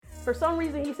For some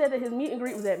reason, he said that his meet and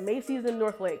greet was at Macy's in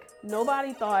Northlake.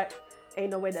 Nobody thought, ain't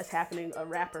no way that's happening, a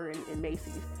rapper in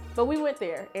Macy's. But we went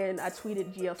there, and I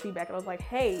tweeted GLC back, and I was like,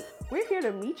 hey, we're here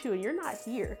to meet you, and you're not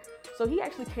here. So he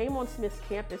actually came on Smith's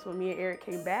campus when me and Eric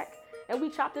came back, and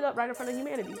we chopped it up right in front of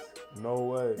Humanities. No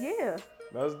way. Yeah.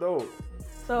 That's dope.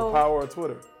 So the power of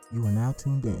Twitter. You are now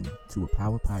tuned in to a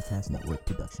Power Podcast Network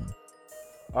production.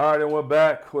 All right, and we're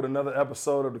back with another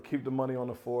episode of the Keep the Money on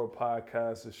the Floor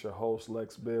podcast. It's your host,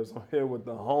 Lex Bibbs. I'm here with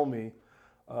the homie.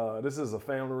 This is a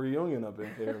family reunion up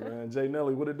in here, man. Jay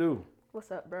Nelly, what it do?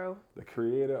 What's up, bro? The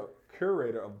curator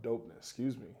of dopeness,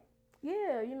 excuse me.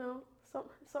 Yeah, you know,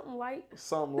 something light.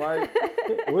 Something light?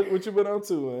 What you been up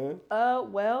to,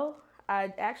 man? Well,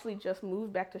 I actually just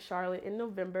moved back to Charlotte in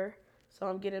November. So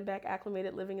I'm getting back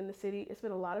acclimated living in the city. It's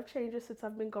been a lot of changes since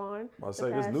I've been gone. I say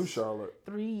this new Charlotte.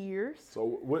 3 years.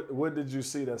 So what did you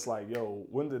see that's like, yo,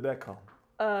 when did that come?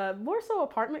 More so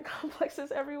apartment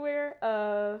complexes everywhere.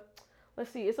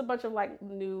 Let's see, it's a bunch of like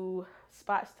new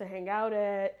spots to hang out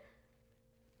at.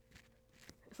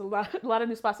 It's a lot of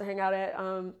new spots to hang out at.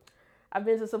 I've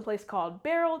been to some place called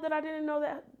Barrel that I didn't know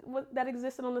that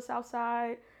existed on the south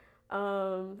side.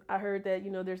 I heard that,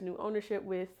 you know, there's new ownership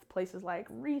with places like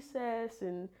Recess,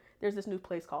 and there's this new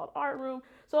place called Art Room.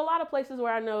 So a lot of places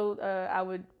where I know I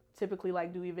would typically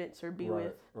like do events or be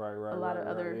with a lot of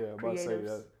other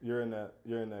creatives. Yeah,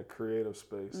 you're in that creative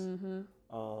space.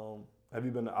 Mm-hmm. Have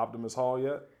you been to Optimus Hall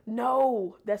yet?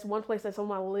 No, that's one place that's on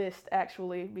my list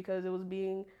actually, because it was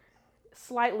being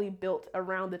slightly built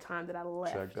around the time that I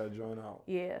left. Check that joint out.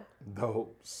 Yeah.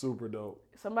 Dope, super dope.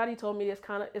 Somebody told me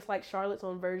it's like Charlotte's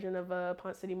own version of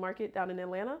Ponce City Market down in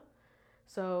Atlanta.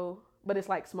 So, but it's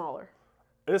like smaller.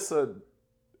 It's a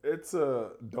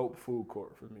dope food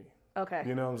court for me. Okay.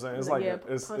 You know what I'm saying? It's like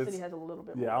Ponce City has a little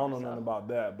bit more. Yeah, I don't know nothing about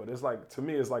that, but it's like, to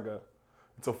me, it's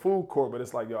a food court, but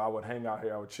it's like, yo, I would hang out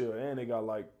here, I would chill, and they got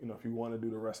like, you know, if you want to do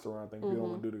the restaurant thing, if you don't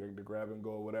want to do the grab and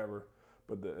go or whatever,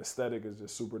 but the aesthetic is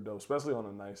just super dope, especially on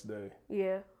a nice day.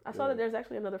 Yeah, I saw that there's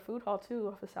actually another food hall too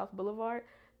off of South Boulevard.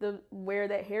 Where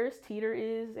that Harris Teeter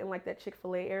is, and like that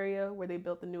Chick-fil-A area where they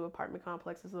built the new apartment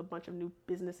complexes, there's a bunch of new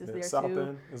businesses there South too.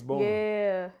 End is booming.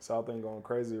 Yeah. South End going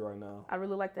crazy right now. I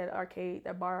really like that arcade,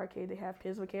 that bar arcade they have,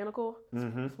 Pins Mechanical.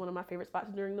 It's one of my favorite spots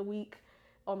during the week.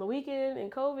 On the weekend in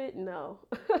COVID, no.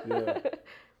 Yeah.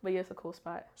 But yeah, it's a cool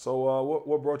spot. So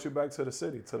what brought you back to the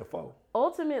city, to the FO?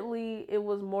 Ultimately, it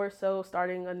was more so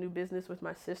starting a new business with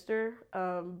my sister.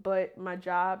 But my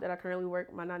job that I currently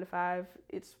work, my 9 to 5,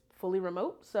 it's fully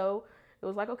remote. So it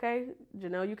was like, okay,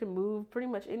 Janelle, you can move pretty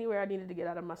much anywhere. I needed to get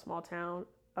out of my small town.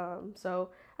 So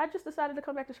I just decided to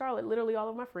come back to Charlotte. Literally all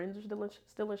of my friends are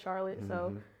still in Charlotte.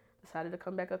 So decided to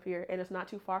come back up here. And it's not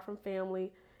too far from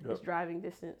family. Yep. It's driving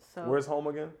distance. So where's home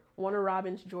again? Warner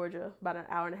Robins, Georgia, about an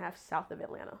hour and a half south of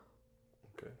Atlanta.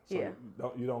 Okay.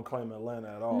 So you don't claim Atlanta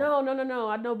at all? No.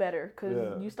 I know better,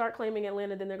 because you start claiming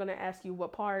Atlanta, then they're going to ask you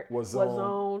what part, what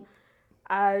zone.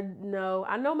 I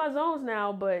know my zones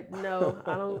now, but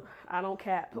no, I don't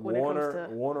cap when it comes to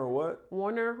Warner what?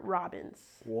 Warner Robins.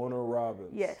 Warner Robins.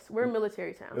 Yes, we're a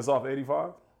military town. It's off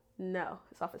 85? No,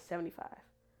 it's off of 75.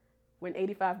 When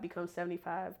 85 becomes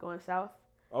 75 going south.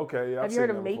 Okay, yeah. Have you heard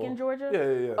of Macon, Georgia?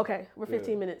 Yeah. Okay, we're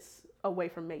 15 minutes away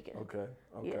from Macon. Okay.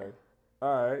 Yeah.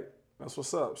 All right, that's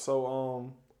what's up.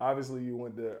 So, obviously you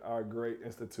went to our great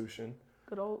institution.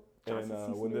 Good old Johnson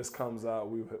And when this comes out,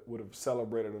 we would have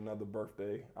celebrated another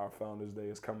birthday. Our Founders Day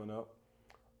is coming up.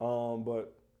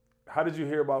 But how did you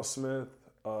hear about Smith?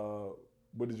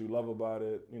 What did you love about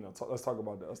it? You know, let's talk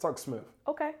about that. Let's talk Smith.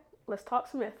 Okay. Let's talk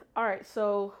Smith. All right,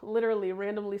 so literally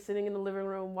randomly sitting in the living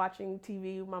room watching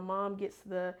TV, my mom gets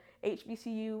the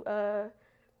HBCU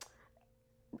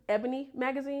Ebony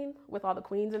magazine with all the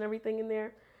queens and everything in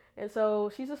there. And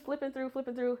so she's just flipping through.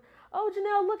 Oh,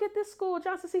 Janelle, look at this school,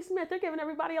 Johnson C. Smith. They're giving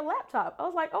everybody a laptop. I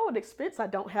was like, oh, an expense I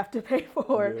don't have to pay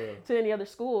for to any other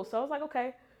school. So I was like,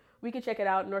 okay, we can check it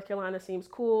out. North Carolina seems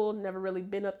cool. Never really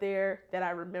been up there that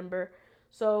I remember.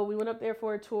 So we went up there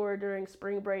for a tour during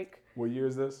spring break. What year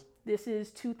is this? This is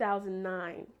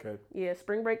 2009. Okay. Yeah,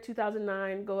 spring break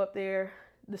 2009. Go up there.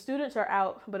 The students are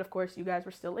out, but of course you guys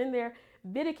were still in there.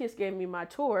 Vidicus gave me my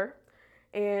tour,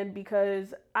 and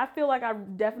because I feel like I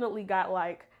definitely got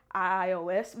like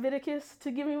iOS Vidicus to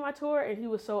give me my tour, and he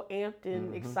was so amped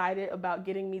and excited about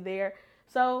getting me there.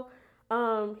 So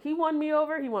he won me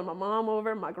over. He won my mom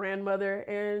over, my grandmother,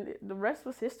 and the rest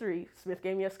was history. Smith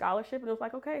gave me a scholarship, and it was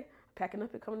like, okay, packing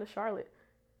up and coming to Charlotte.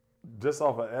 Just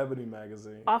off of Ebony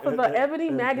magazine. Off of an Ebony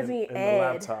magazine and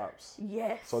ad. the laptops.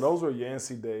 Yes. So those were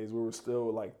Yancey days. We were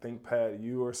still like ThinkPad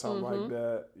U or something like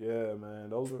that. Yeah,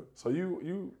 man. Those were. So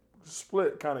you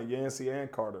split kind of Yancey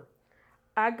and Carter.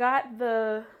 I got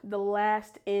the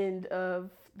last end of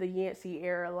the Yancey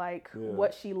era, like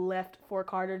what she left for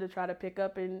Carter to try to pick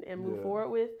up and move forward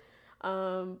with.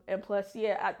 And plus,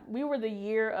 we were the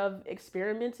year of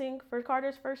experimenting for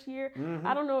Carter's first year.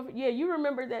 I don't know if, you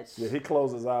remember that. Yeah, he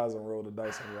closed his eyes and rolled the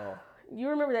dice on y'all. You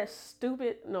remember that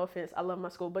stupid, no offense, I love my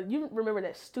school, but you remember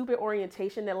that stupid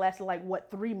orientation that lasted like,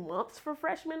 3 months for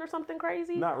freshmen or something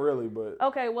crazy? Not really, but.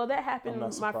 Okay, well, that happened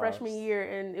my freshman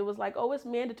year, and it was like, oh, it's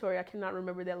mandatory. I cannot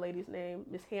remember that lady's name.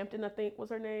 Miss Hampton, I think, was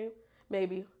her name.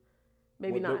 Maybe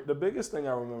not. The biggest thing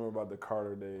I remember about the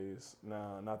Carter days,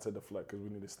 now, not to deflect because we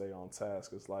need to stay on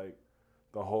task, is like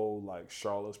the whole like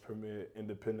Charlotte's Premier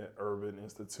Independent Urban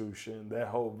Institution, that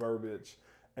whole verbiage.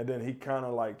 And then he kind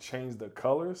of like changed the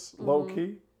colors, low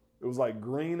key. It was like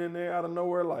green in there out of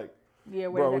nowhere. Like, where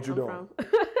bro, did that come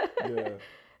from?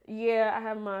 Yeah, I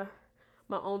have my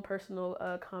own personal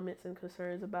comments and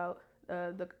concerns about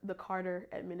the Carter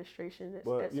administration.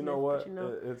 But you know what?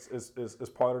 It's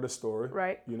part of the story,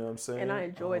 right? You know what I'm saying? And I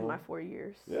enjoyed my 4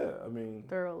 years. Yeah, I mean,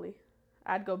 thoroughly.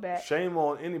 I'd go back. Shame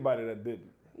on anybody that didn't.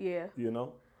 Yeah. You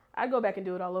know? I'd go back and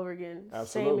do it all over again.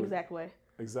 Absolutely. Same exact way.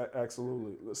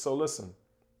 Absolutely. So listen,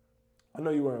 I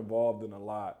know you were involved in a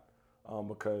lot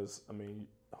because, I mean,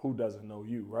 who doesn't know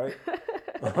you, right?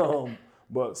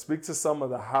 But speak to some of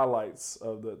the highlights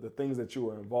of the things that you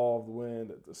were involved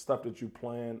with, the stuff that you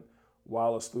planned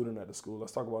while a student at the school.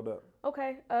 Let's talk about that.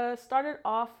 Okay. Started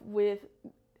off with,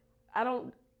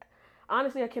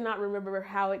 honestly, I cannot remember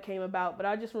how it came about, but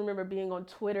I just remember being on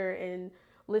Twitter and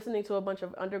listening to a bunch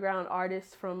of underground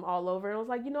artists from all over. And I was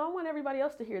like, I want everybody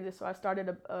else to hear this. So I started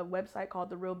a website called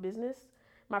The Real Business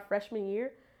my freshman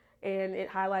year. And it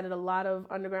highlighted a lot of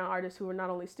underground artists who were not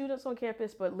only students on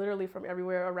campus, but literally from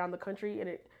everywhere around the country. And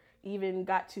it even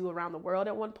got to around the world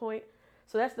at one point.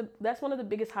 So that's one of the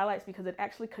biggest highlights because it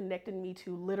actually connected me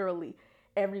to literally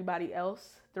everybody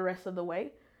else the rest of the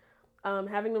way.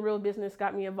 Having The Real Business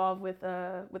got me involved with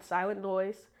Silent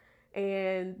Noise.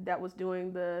 And that was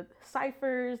doing the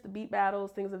ciphers, the beat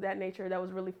battles, things of that nature. That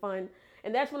was really fun.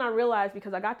 And that's when I realized,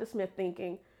 because I got to Smith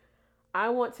thinking, I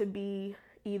want to be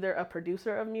either a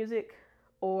producer of music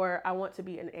or I want to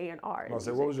be an A&R.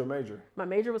 So what was your major? My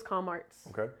major was comm arts.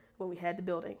 Okay. When we had the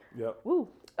building. Yep. Woo.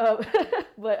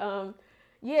 But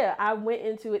I went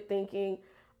into it thinking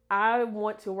I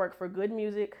want to work for good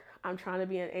music. I'm trying to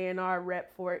be an A&R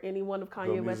rep for any one of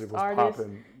Kanye West's artists.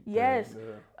 Yes.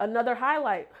 Yeah. Another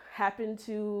highlight happened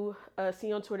to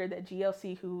see on Twitter that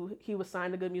GLC, who he was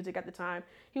signed to Good Music at the time,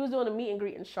 he was doing a meet and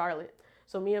greet in Charlotte.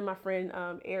 So me and my friend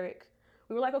Eric,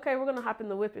 we were like, okay, we're gonna hop in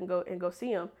the whip and go see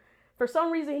him. For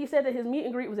some reason, he said that his meet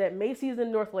and greet was at Macy's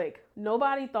in Northlake.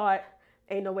 Nobody thought,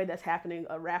 ain't no way that's happening,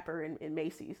 a rapper in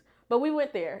Macy's. But we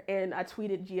went there, and I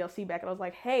tweeted GLC back, and I was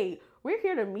like, hey, we're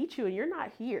here to meet you, and you're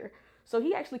not here. So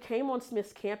he actually came on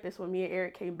Smith's campus when me and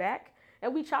Eric came back,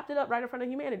 and we chopped it up right in front of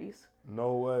Humanities.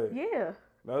 No way. Yeah.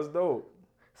 That's dope.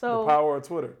 So the power of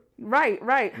Twitter. Right.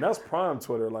 And that's prime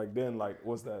Twitter. Like then, like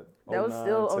what's that? That was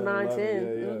still 09, 10. Yeah.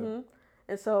 Mm-hmm.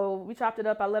 And so we chopped it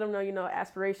up. I let him know,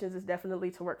 aspirations is definitely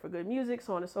to work for good music,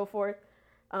 so on and so forth.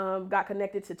 Got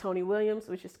connected to Tony Williams,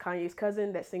 which is Kanye's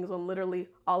cousin, that sings on literally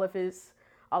all of his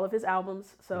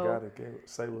albums. So you gotta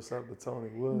say what's up to Tony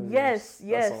Williams. Yes.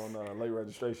 That's on late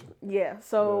registration. Yeah.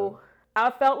 So I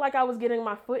felt like I was getting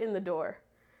my foot in the door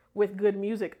with good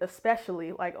music,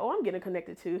 especially like, I'm getting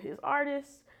connected to his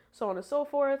artists, so on and so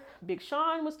forth. Big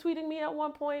Sean was tweeting me at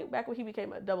one point back when he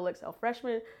became a XXL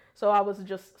freshman. So I was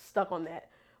just stuck on that.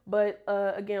 But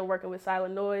again, working with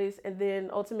Silent Noise and then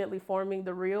ultimately forming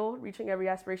The Real, Reaching Every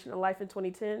Aspiration in Life in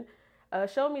 2010,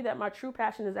 showed me that my true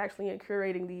passion is actually in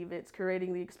curating the events,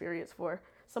 curating the experience for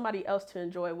somebody else to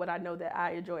enjoy what I know that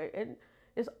I enjoy. And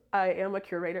I am a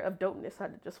curator of dopeness. I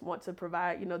just want to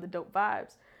provide, the dope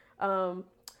vibes.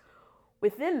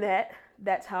 Within that,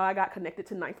 that's how I got connected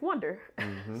to Ninth Wonder.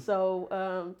 Mm-hmm.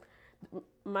 So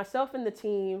myself and the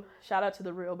team, shout out to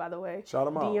The Real, by the way. Shout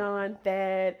them out. Dion,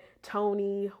 Thad,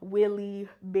 Tony, Willie,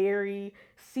 Barry,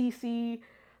 Cece.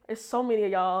 There's so many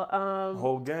of y'all.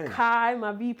 Whole gang. Kai,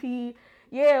 my VP.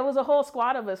 Yeah, it was a whole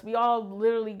squad of us. We all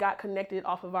literally got connected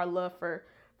off of our love for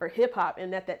hip hop.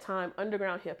 And at that time,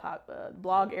 underground hip hop,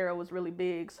 blog era was really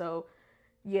big. So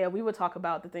yeah, we would talk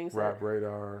about the things. Rap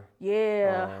Radar.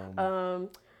 Yeah.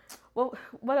 Well,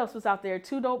 what else was out there?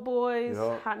 Two Dope Boys,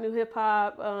 yep. Hot New Hip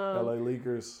Hop. LA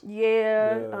Leakers.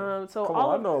 Yeah. So come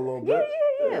on, I know a little bit.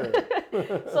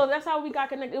 Yeah. So that's how we got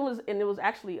connected. It was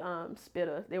actually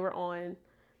Spitta. They were on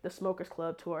the Smokers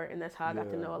Club tour, and that's how I got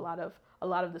to know a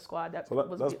lot of the squad.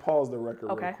 Let's pause the record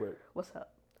real quick. What's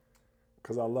up?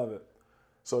 Because I love it.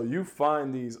 So you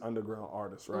find these underground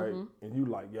artists, right? And you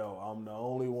like, yo, I'm the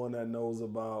only one that knows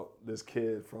about this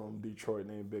kid from Detroit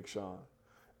named Big Sean.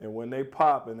 And when they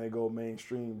pop and they go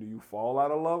mainstream, do you fall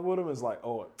out of love with them? It's like,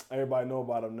 oh, everybody know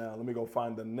about him now. Let me go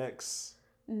find the next.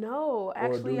 No,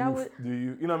 actually, I would. Do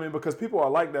you know what I mean? Because people are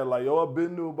like that. Like, yo, I've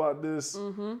been knew about this.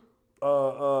 I've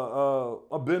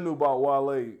been knew about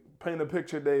Wale. Paint a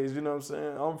picture days. You know what I'm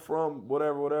saying? I'm from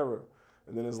whatever.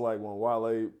 And then it's like when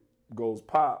Wale goes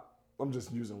pop. I'm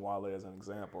just using Wale as an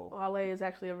example. Wale is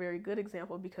actually a very good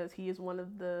example because he is one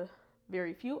of the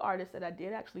very few artists that I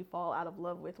did actually fall out of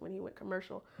love with when he went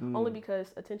commercial. Only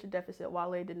because attention deficit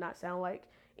Wale did not sound like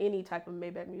any type of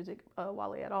Maybach music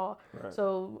Wale at all. Right.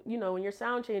 So, you know, when your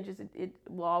sound changes, it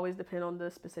will always depend on the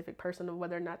specific person of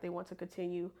whether or not they want to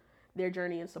continue their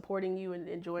journey in supporting you and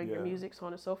enjoying your music, so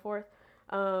on and so forth.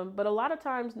 But a lot of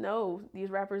times, no, these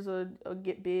rappers will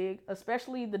get big,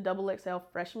 especially the XXL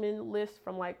freshman list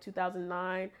from like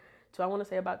 2009 to I want to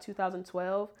say about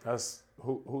 2012. That's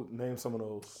who named some of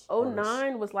those.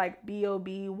 09 was like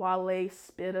B.O.B., Wale,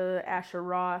 Spitta, Asher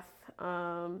Roth.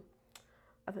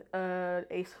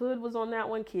 Ace Hood was on that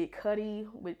one. Kid Cudi,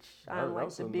 which I'm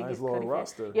like the biggest Cudi fan.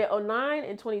 Roster. Yeah, 09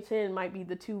 and 2010 might be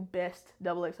the two best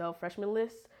XXL freshman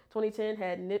lists. 2010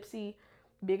 had Nipsey,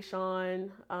 Big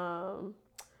Sean,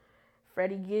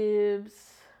 Freddie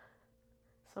Gibbs,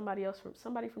 somebody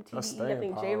from TDE, I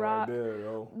think J-Rock.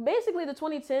 Right, basically, the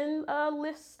 2010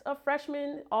 list of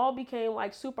freshmen all became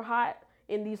like super hot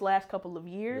in these last couple of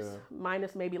years,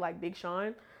 minus maybe like Big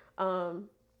Sean.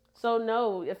 So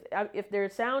no, if their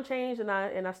sound changed and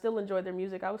I still enjoyed their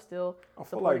music, I was still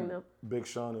supporting them. Big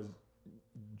Sean is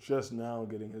just now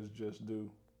getting his just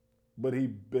due, but he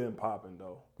been popping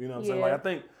though. You know what I'm saying?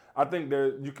 Like I think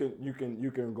there you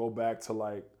can go back to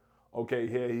like, okay,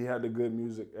 yeah, he had the good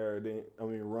music era,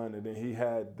 run, and then he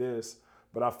had this,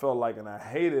 but I felt like, and I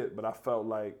hate it, but I felt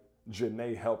like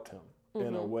Janae helped him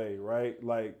in a way, right?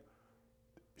 Like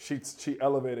she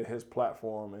elevated his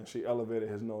platform and she elevated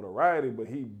his notoriety, but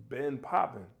he been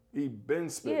popping, he been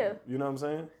spitting. Yeah. You know what I'm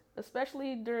saying?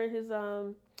 Especially during his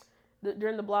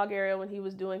during the blog era when he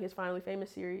was doing his Finally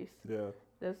Famous series. Yeah.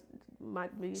 That's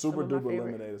might be Super some of my Duper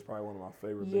favorite. Lemonade is probably one of my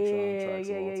favorite Big Sean tracks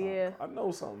of all time. Yeah. I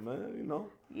know something, man. You know.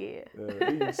 Yeah.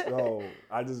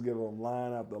 I just give him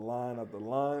line after line after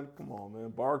line. Come on,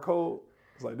 man. Barcode.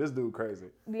 It's like, this dude crazy.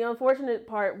 The unfortunate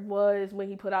part was when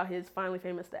he put out his Finally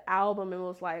Famous, the album, and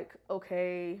was like,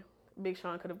 okay, Big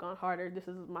Sean could have gone harder. This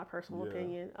is my personal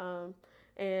opinion.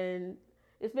 And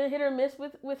it's been hit or miss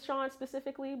with Sean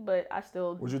specifically, but I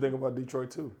still. What'd you think about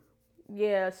Detroit too?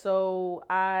 Yeah, so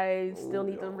I still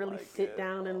need to really sit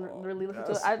down and really listen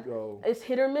to it. It's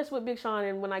hit or miss with Big Sean,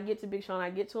 and when I get to Big Sean, I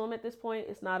get to him at this point.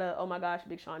 It's not a, oh my gosh,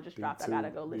 Big Sean just dropped, I gotta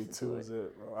go listen to it. D2 is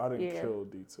it, bro. I didn't kill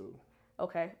D2.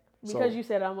 Okay. Because you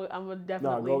said I'm gonna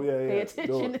definitely pay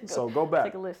attention. Go back.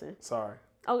 Take a listen. Sorry.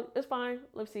 Oh, it's fine.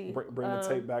 Let's see. Bring the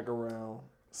tape back around.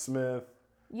 Smith.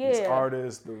 Yeah. These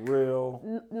artists, The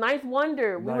Real. Ninth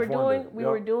Wonder. We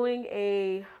were doing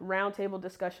a roundtable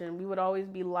discussion. We would always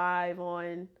be live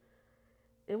on.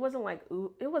 It wasn't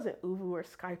Uvu or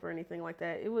Skype or anything like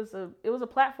that. It was a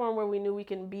platform where we knew we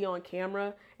can be on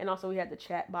camera, and also we had the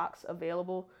chat box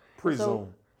available.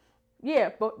 Pre-Zoom. Yeah,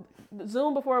 but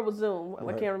Zoom before it was Zoom.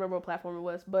 I can't remember what platform it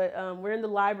was. But we're in the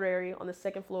library on the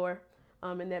second floor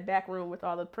in that back room with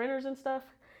all the printers and stuff.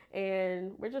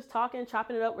 And we're just talking,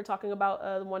 chopping it up. We're talking about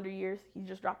the Wonder Years. He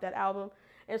just dropped that album.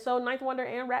 And so Ninth Wonder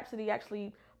and Rhapsody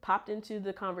actually popped into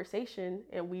the conversation,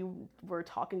 and we were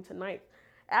talking tonight.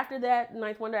 After that,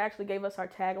 Ninth Wonder actually gave us our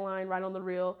tagline, right on the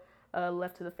reel,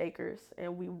 left to the fakers.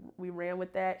 And we ran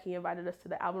with that. He invited us to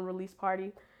the album release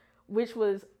party, which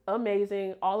was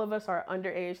amazing. All of us are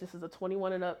underage. This is a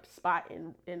 21 and up spot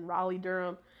in Raleigh,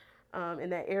 Durham, in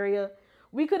that area.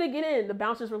 We couldn't get in. The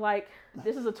bouncers were like,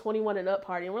 this is a 21 and up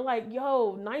party. And we're like,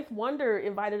 yo, Ninth Wonder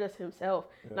invited us himself.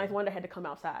 Yeah. Ninth Wonder had to come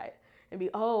outside and be,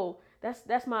 that's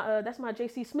my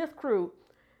JC Smith crew.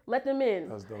 Let them in.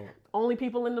 That's dope. Only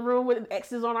people in the room with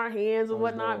X's on our hands and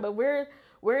whatnot. Dope. But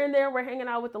we're in there. We're hanging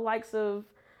out with the likes of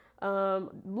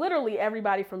literally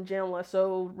everybody from Jamla.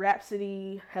 So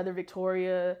Rhapsody, Heather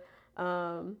Victoria,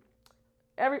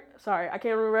 I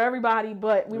can't remember everybody,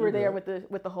 but we were there with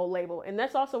the whole label. And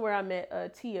that's also where I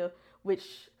met Tia,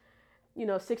 which,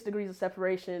 6 degrees of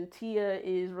separation. Tia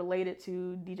is related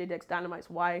to DJ Dex Dynamite's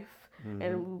wife,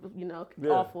 and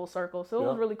all full circle. So it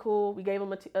was really cool. We gave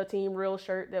him a Team Real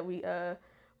shirt that we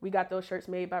got those shirts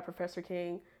made by Professor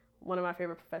King, one of my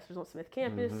favorite professors on Smith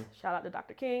campus. Shout out to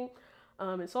Dr. King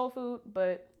and Soul Food.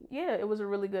 But yeah, it was a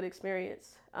really good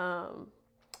experience.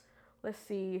 Let's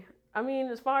see. I mean,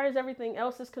 as far as everything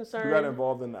else is concerned, You got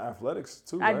involved in the athletics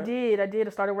too, right? I did. I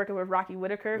started working with Rocky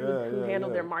Whitaker, who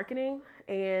handled their marketing,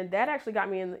 and that actually got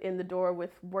me in the door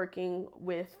with working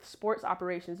with sports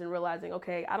operations and realizing,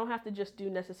 okay, I don't have to just do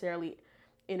necessarily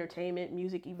entertainment,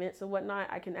 music, events, and whatnot.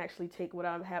 I can actually take what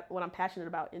I'm passionate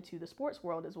about into the sports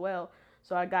world as well.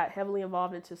 So I got heavily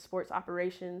involved into sports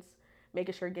operations,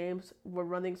 making sure games were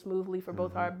running smoothly for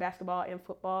both our basketball and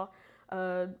football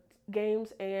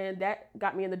games, and that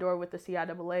got me in the door with the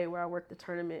CIAA, where I work the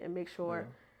tournament and make sure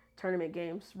tournament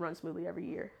games run smoothly every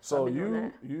year. So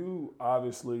you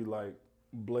obviously like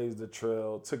blazed the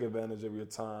trail, took advantage of your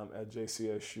time at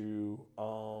JCSU.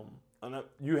 And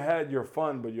you had your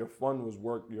fun, but your fun was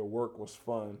work. Your work was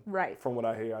fun, right? From what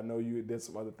I hear, I know you did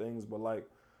some other things, but like,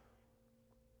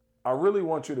 I really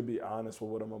want you to be honest with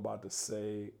what I'm about to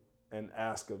say and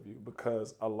ask of you,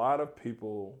 because a lot of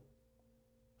people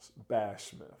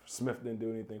bash Smith. Smith didn't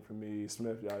do anything for me.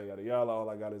 Smith, yada, yada, yada. All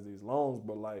I got is these loans.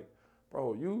 But like,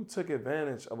 bro, you took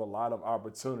advantage of a lot of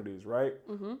opportunities, right?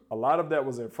 Mm-hmm. A lot of that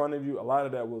was in front of you. A lot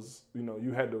of that was,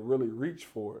 you had to really reach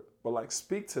for it. But like,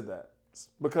 speak to that.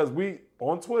 Because we,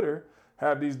 on Twitter,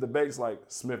 have these debates like,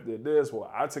 Smith did this,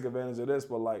 well, I took advantage of this.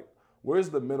 But like, where's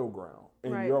the middle ground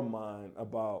in your mind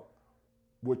about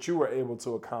what you were able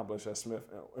to accomplish at Smith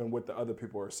and what the other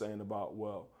people are saying about,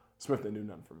 well, Smith didn't do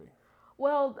nothing for me?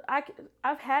 Well,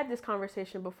 I've had this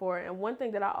conversation before, and one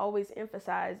thing that I always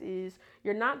emphasize is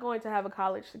you're not going to have a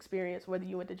college experience, whether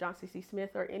you went to Johnson C. Smith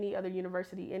or any other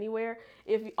university anywhere,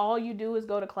 if all you do is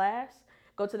go to class,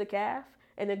 go to the CAF,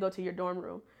 and then go to your dorm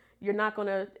room. You're not going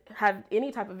to have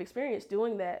any type of experience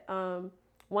doing that.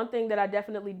 One thing that I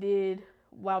definitely did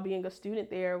while being a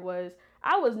student there was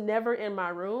I was never in my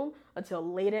room until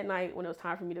late at night when it was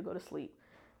time for me to go to sleep.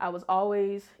 I was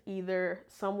always either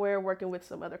somewhere working with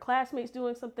some other classmates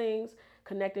doing some things,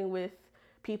 connecting with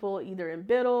people either in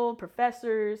Biddle,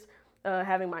 professors,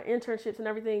 having my internships and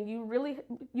everything.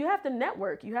 You have to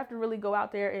network. You have to really go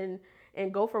out there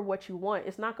and go for what you want.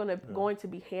 It's not going to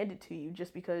be handed to you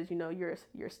just because you're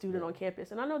a student on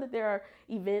campus. And I know that there are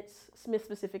events, Smith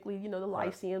specifically, the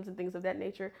lyceums and things of that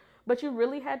nature. But you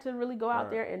really had to really go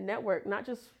out there and network, not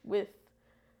just with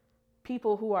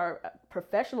people who are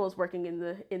professionals working in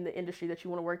the industry that you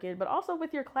want to work in, but also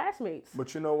with your classmates.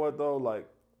 But you know what though? Like,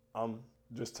 I'm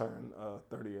just turned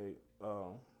 38.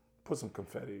 Put some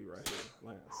confetti right here,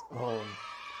 Lance.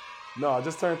 No, I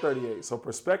just turned 38. So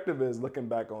perspective is looking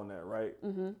back on that, right?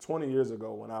 Mm-hmm. 20 years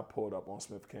ago when I pulled up on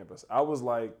Smith campus, I was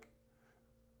like,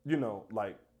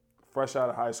 like fresh out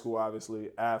of high school, obviously,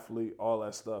 athlete, all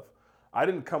that stuff. I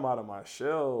didn't come out of my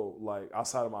shell, like,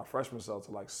 outside of my freshman cell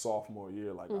to, like, sophomore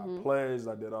year. Like, I pledged,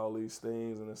 I did all these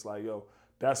things, and it's like, yo,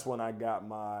 that's when I got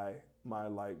my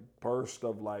like, burst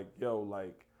of, like, yo,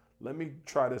 like, let me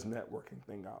try this networking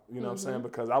thing out. You know what I'm saying?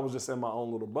 Because I was just in my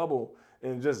own little bubble,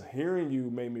 and just hearing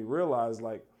you made me realize,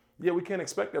 like, yeah, we can't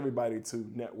expect everybody to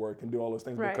network and do all those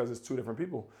things because it's two different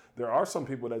people. There are some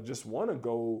people that just want to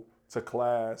go to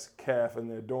class, CAF in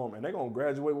their dorm, and they're going to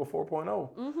graduate with 4.0.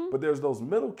 Mm-hmm. But there's those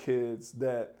middle kids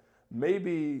that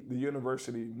maybe the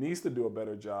university needs to do a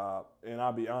better job, and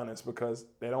I'll be honest, because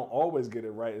they don't always get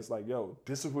it right. It's like, yo,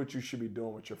 this is what you should be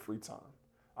doing with your free time.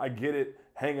 I get it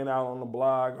hanging out on the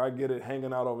blog, I get it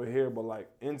hanging out over here, but like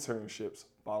internships,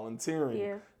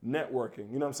 volunteering,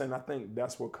 networking, you know what I'm saying? I think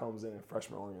that's what comes in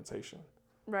freshman orientation.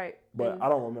 Right. But I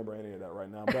don't remember any of that right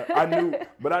now.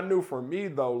 But I knew for me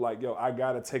though, like, yo, I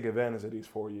gotta take advantage of these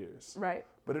 4 years. Right.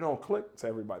 But it don't click to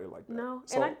everybody like that. No.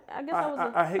 So and I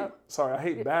guess I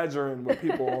hate badgering with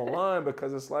people online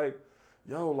because it's like,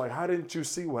 yo, like, how didn't you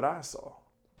see what I saw?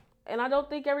 And I don't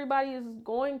think everybody is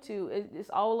going to. It's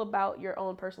all about your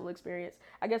own personal experience.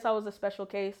 I guess I was a special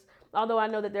case. Although I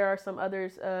know that there are some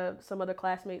other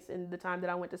classmates in the time that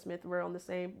I went to Smith were on the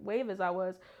same wave as I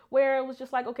was, where it was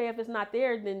just like, okay, if it's not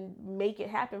there, then make it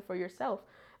happen for yourself.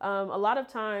 A lot of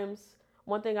times,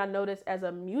 one thing I noticed as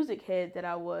a music head that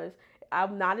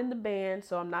I'm not in the band,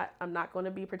 so I'm not going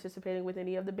to be participating with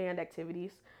any of the band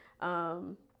activities.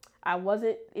 I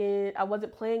wasn't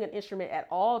playing an instrument at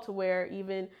all to where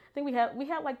even I think we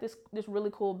had like this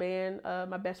really cool band.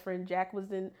 My best friend Jack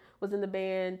was in the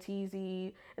band, TZ,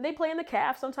 and they play in the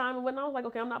CAF sometime and whatnot. I was like,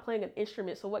 okay, I'm not playing an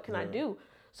instrument, so what can I do?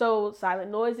 So Silent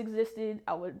Noise existed.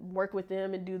 I would work with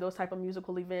them and do those type of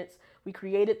musical events. We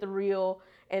created The Real,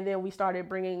 and then we started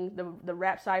bringing the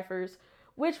rap ciphers,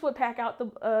 which would pack out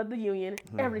the Union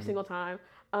every single time.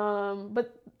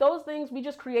 But those things, we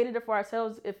just created it for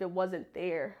ourselves. If it wasn't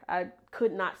there, I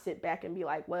could not sit back and be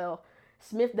like, well,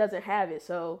 Smith doesn't have it,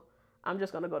 so I'm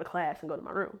just going to go to class and go to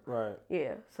my room. Right.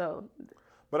 Yeah. So.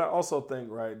 But I also think,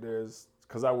 right, there's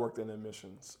because I worked in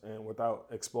admissions, and without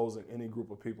exposing any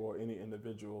group of people or any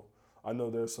individual, I know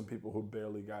there's some people who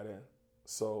barely got in.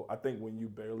 So I think when you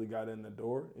barely got in the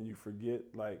door and you forget,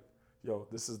 like, yo,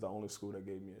 this is the only school that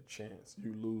gave me a chance,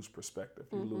 you lose perspective.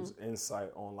 You lose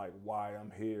insight on, like, why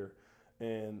I'm here.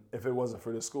 And if it wasn't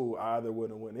for this school, I either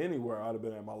wouldn't have went anywhere. I'd have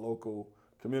been at my local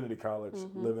community college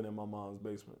living in my mom's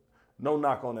basement. No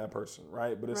knock on that person,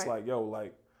 right? But it's like, yo,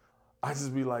 like, I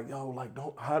just be like, yo, like,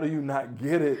 how do you not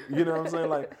get it? You know what I'm saying?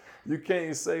 Like, you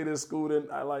can't say this school didn't,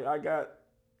 I got,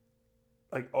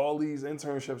 like, all these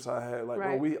internships I had. Like,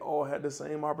 bro, we all had the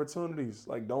same opportunities.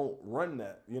 Like, don't run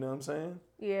that. You know what I'm saying?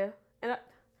 Yeah. And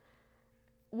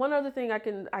one other thing I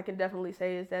can definitely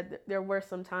say is that there were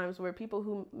some times where people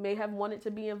who may have wanted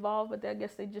to be involved, but I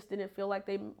guess they just didn't feel like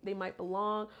they might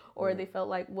belong, or they felt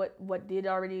like what did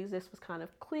already exist was kind of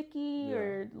cliquey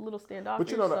or a little standoffish.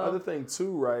 But you know, the other thing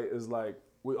too, right, is like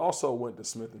we also went to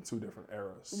Smith in 2 different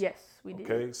eras. Yes, we did.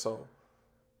 Okay, so,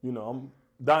 you know, I'm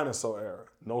dinosaur era,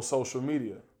 no social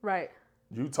media. Right.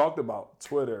 You talked about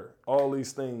Twitter, all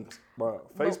these things, bro.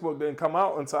 Facebook didn't come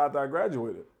out until after I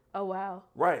graduated. Oh, wow.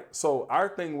 Right. So our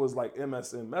thing was like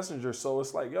MSN Messenger. So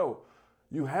it's like, yo,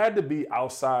 you had to be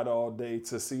outside all day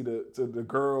to see the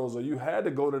girls, or you had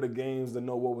to go to the games to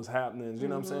know what was happening. You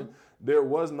know what I'm saying? There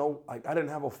was no, like, I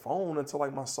didn't have a phone until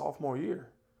like my sophomore year.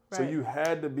 So you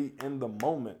had to be in the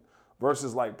moment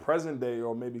versus like present day,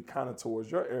 or maybe kind of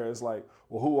towards your era. It's like,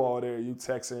 well, who all there? You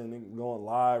texting and going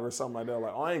live or something like that.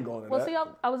 Like, oh, I ain't going to that. Well, see,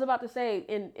 I was about to say,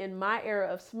 in my era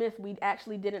of Smith, we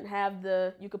actually didn't have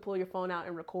you could pull your phone out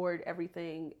and record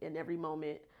everything in every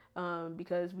moment,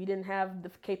 because we didn't have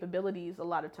the capabilities a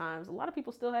lot of times. A lot of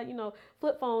people still had,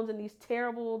 flip phones and these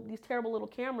terrible little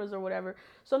cameras or whatever.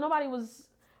 So nobody was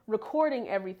recording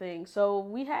everything. So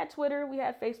we had Twitter, we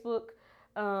had Facebook.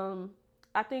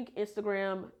 I think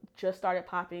Instagram just started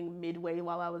popping midway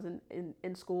while I was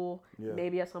in school,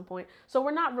 maybe at some point. So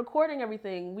we're not recording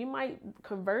everything. We might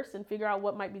converse and figure out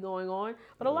what might be going on,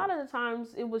 but a lot of the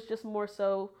times it was just more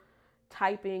so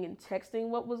typing and texting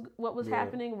what was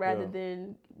happening rather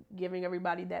than giving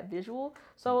everybody that visual.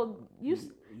 So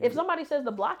if somebody says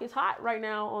the block is hot right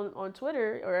now on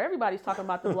Twitter, or everybody's talking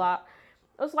about the block,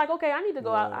 it's like, okay, I need to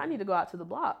go out. I need to go out to the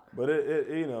block. But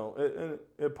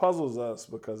it puzzles us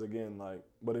because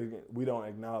we don't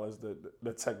acknowledge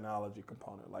the technology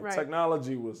component. Like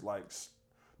technology was like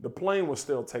the plane was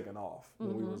still taking off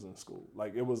when we was in school.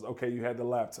 Like it was okay. You had the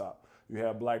laptop. You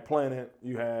had Black Planet.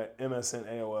 You had MSN,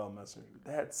 AOL Messenger.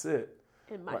 That's it.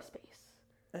 And MySpace.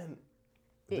 And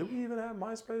did we even have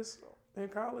MySpace in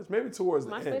college? Maybe towards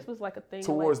the end. MySpace was like a thing.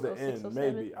 Towards the end,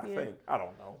 maybe. I think. I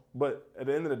don't know. But at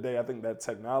the end of the day, I think that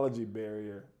technology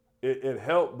barrier, it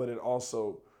helped, but it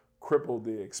also crippled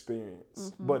the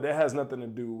experience. But that has nothing to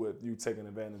do with you taking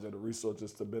advantage of the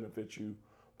resources to benefit you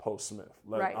post-Smith.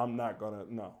 Like, I'm not going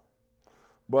to, no.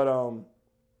 But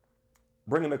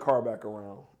bringing the car back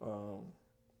around,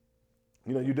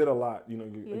 you did a lot.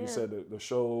 You said the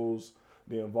shows,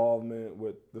 the involvement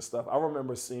with the stuff. I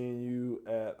remember seeing you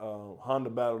at Honda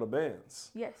Battle of the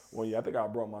Bands. Yes. I think I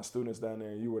brought my students down there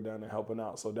and you were down there helping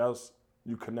out. So that was,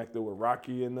 you connected with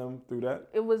Rocky and them through that?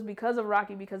 It was because of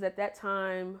Rocky, because at that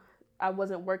time I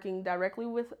wasn't working directly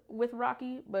with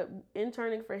Rocky, but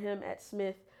interning for him at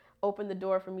Smith opened the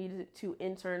door for me to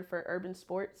intern for Urban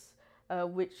Sports,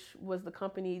 which was the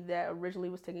company that originally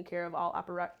was taking care of all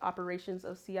operations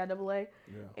of CIAA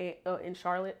in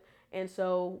Charlotte. And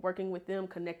so working with them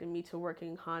connected me to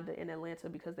working Honda in Atlanta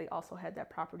because they also had that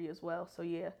property as well. So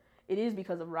yeah, it is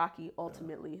because of Rocky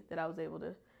ultimately that I was able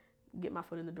to get my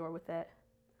foot in the door with that.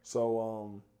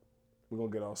 So we're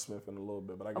gonna get off Smith in a little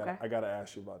bit, but I gotta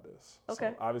ask you about this.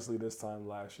 Okay. So obviously this time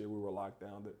last year we were locked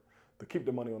down. The Keep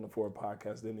the Money on the Floor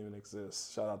podcast didn't even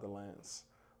exist. Shout out to Lance.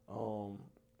 And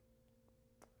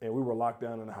we were locked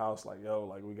down in the house like,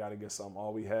 we gotta get something.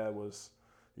 All we had was,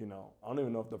 I don't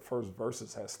even know if the first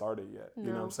verses had started yet.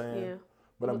 You know what I'm saying? Yeah.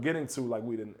 But I'm getting to,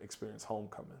 we didn't experience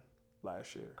homecoming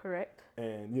last year. Correct.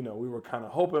 And, we were kind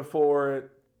of hoping for it.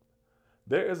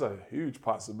 There is a huge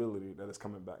possibility that it's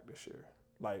coming back this year.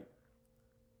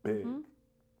 Big.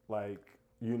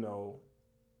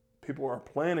 People are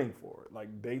planning for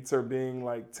it. Dates are being,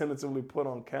 tentatively put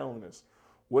on calendars.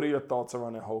 What are your thoughts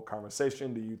around that whole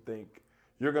conversation? Do you think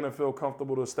you're going to feel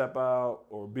comfortable to step out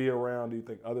or be around? Do you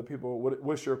think other people,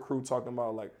 what's your crew talking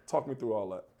about? Talk me through all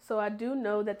that. So I do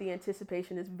know that the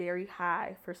anticipation is very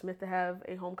high for Smith to have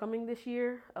a homecoming this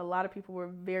year. A lot of people were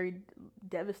very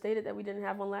devastated that we didn't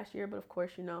have one last year, but of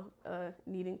course,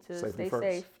 needing to stay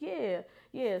safe.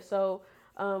 Yeah. So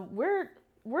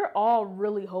we're all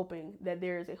really hoping that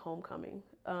there is a homecoming.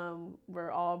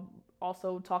 We're all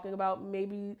also talking about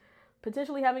maybe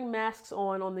potentially having masks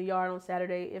on the yard on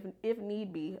Saturday if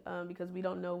need be, because we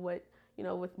don't know what,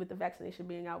 with the vaccination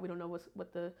being out, we don't know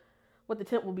what the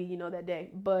temp will be, that day.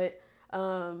 But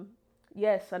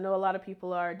yes, I know a lot of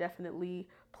people are definitely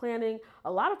planning.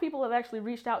 A lot of people have actually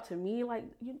reached out to me like,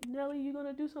 Nelly, you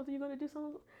gonna do something?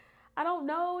 I don't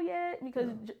know yet,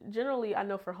 because generally I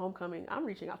know for homecoming I'm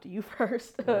reaching out to you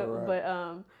first.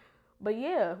 Right. But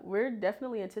yeah, we're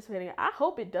definitely anticipating it. I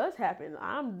hope it does happen.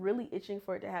 I'm really itching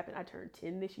for it to happen. I turned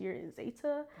 10 this year in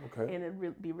Zeta, and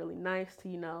it'd be really nice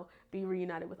to be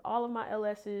reunited with all of my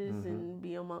LSs and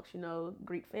be amongst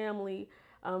Greek family.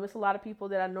 It's a lot of people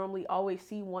that I normally always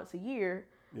see once a year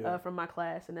from my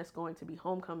class, and that's going to be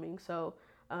homecoming. So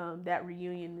that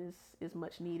reunion is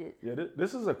much needed. Yeah,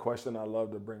 this is a question I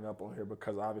love to bring up on here,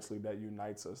 because obviously that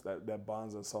unites us, that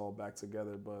bonds us all back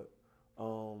together. But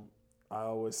I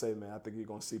always say, man, I think you're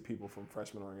gonna see people from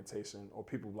freshman orientation, or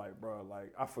people like, bro,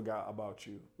 like, I forgot about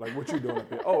you. Like, what you doing up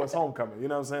here? Oh, it's homecoming. You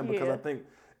know what I'm saying? Because I think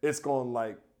it's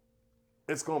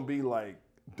gonna be like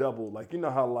double. Like, you know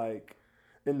how like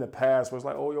in the past, where it's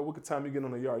like, oh, yo, what time you get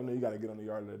on the yard? You got to get on the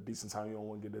yard at a decent time. You don't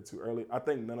want to get there too early. I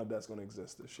think none of that's gonna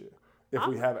exist this year. If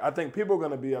we have it, I think people are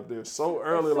gonna be up there so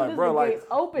early, like, bro, like,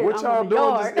 open, what y'all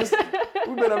doing?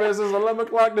 We've been up here since 11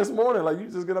 o'clock this morning. Like, you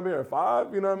just get up here at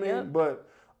 5. You know what I mean? But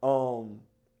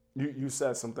you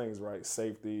said some things, right?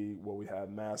 Safety, what we have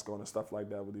masks on and stuff like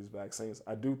that with these vaccines.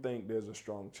 I do think there's a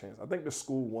strong chance. I think the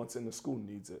school wants it and the school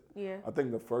needs it. Yeah. I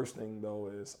think the first thing,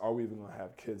 though, is, are we even going to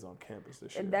have kids on campus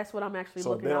this year? And that's what I'm actually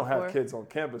looking at. So if they don't have for. kids on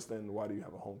campus, then why do you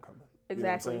have a homecoming?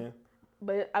 Exactly. You know what I'm saying?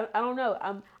 But I don't know.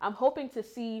 I'm hoping to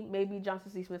see maybe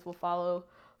Johnson C. Smith will follow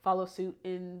suit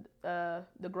in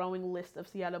the growing list of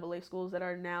CIAA schools that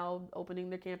are now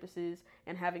opening their campuses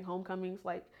and having homecomings.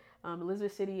 Like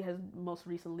Elizabeth City has most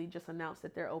recently just announced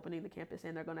that they're opening the campus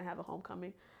and they're going to have a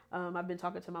homecoming. I've been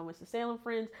talking to my Winston-Salem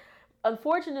friends.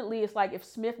 Unfortunately, it's like if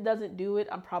Smith doesn't do it,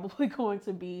 I'm probably going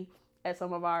to be at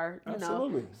some of our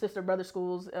sister brother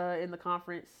schools in the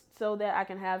conference, so that I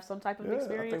can have some type of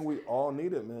experience. I think we all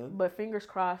need it, man. But fingers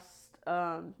crossed,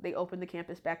 they open the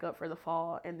campus back up for the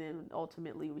fall, and then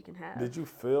ultimately we can have. Did you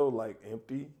feel like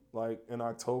empty, like in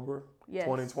October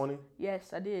 2020?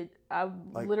 Yes, I did.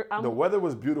 The weather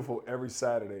was beautiful every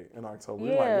Saturday in October.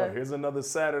 Yeah. We're like, yo, here's another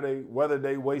Saturday weather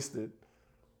day wasted.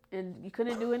 And you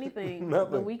couldn't do anything.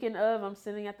 Nothing. The weekend of, I'm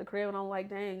sitting at the crib and I'm like,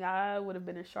 dang, I would have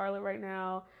been in Charlotte right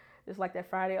now. It's like that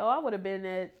Friday. Oh, I would have been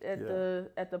at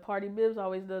the party Bibbs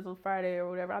always does on Friday or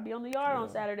whatever. I'll be on the yard on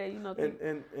Saturday,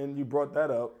 And you brought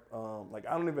that up. Like,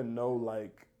 I don't even know,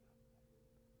 like,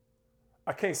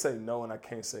 I can't say no and I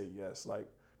can't say yes. Like,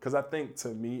 because I think, to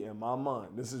me, in my mind,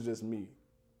 this is just me,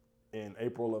 in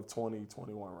April of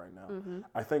 2021 right now,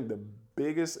 I think the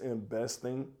biggest and best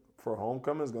thing for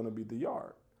homecoming is going to be the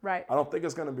yard. Right. I don't think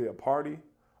it's going to be a party.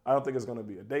 I don't think it's going to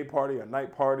be a day party, a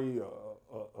night party,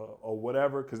 or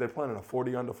whatever, because they're planning a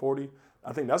 40 under 40.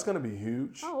 I think that's going to be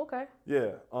huge. Oh, okay.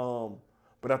 Yeah.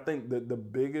 But I think that the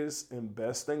biggest and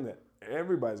best thing that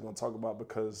everybody's going to talk about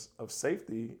because of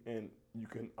safety, and you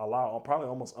can allow probably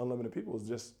almost unlimited people, is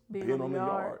just being on the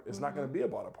yard. It's not going to be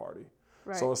about a party.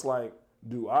 Right. So it's like,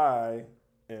 do I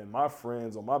and my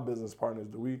friends or my business partners,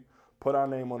 do we put our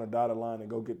name on a dotted line and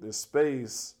go get this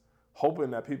space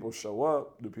hoping that people show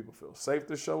up? Do people feel safe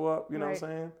to show up? You know what I'm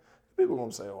saying? People are going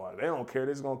to say, oh, they don't care.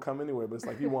 They're just going to come anyway. But it's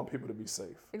like, you want people to be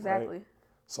safe. Exactly. Right?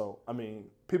 So, I mean,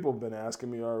 people have been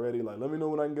asking me already, like, let me know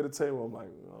when I can get a table. I'm like,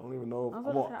 I don't even know if I'm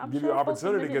going to give you an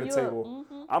opportunity to get a table.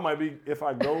 I might be, if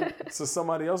I go to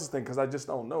somebody else's thing, because I just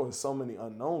don't know. There's so many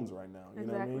unknowns right now. You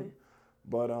know what I mean?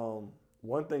 But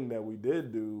one thing that we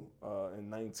did do in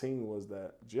 19 was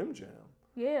that Gym Jam.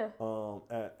 Yeah.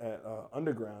 At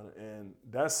Underground. And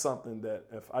that's something that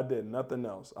if I did nothing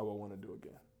else, I would want to do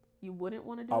again. You wouldn't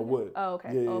want to do it? I again? would. Oh,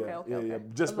 okay. Yeah. Okay.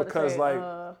 Just because,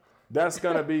 that's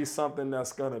going to be something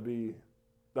that's going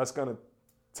to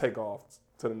take off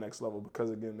to the next level,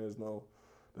 because, again, there's no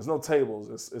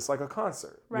tables. It's like a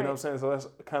concert. Right. You know what I'm saying? So that's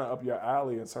kind of up your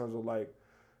alley in terms of, like,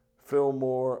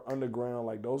 Fillmore, Underground,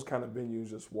 like those kind of venues,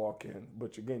 just walk in.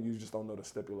 But, again, you just don't know the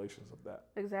stipulations of that.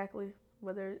 Exactly.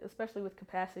 Especially with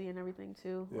capacity and everything,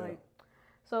 too. Yeah. Like,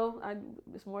 so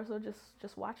it's more so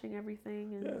just watching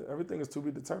everything. And everything is to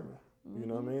be determined. You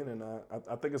know what I mean? And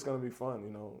I think it's going to be fun. You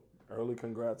know, early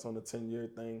congrats on the 10-year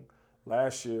thing.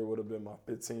 Last year would have been my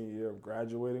 15th year of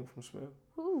graduating from Smith.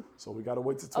 Ooh. So we got to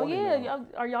wait to 20 now.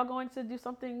 Are y'all going to do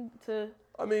something to...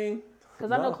 I mean...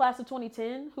 Because I know class of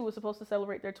 2010, who was supposed to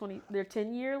celebrate their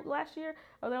 10-year last year,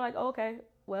 they're like, oh, okay,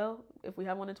 well, if we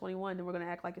have one in 21, then we're going to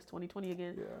act like it's 2020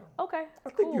 again. Yeah. Okay, I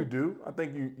think you do. I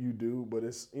think you do, but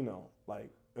it's, like,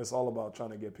 it's all about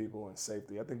trying to get people in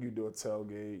safety. I think you do a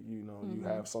tailgate, you know, you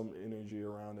have some energy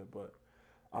around it, but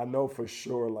I know for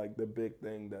sure, like, the big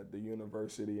thing that the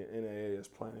university and NAA is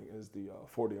planning is the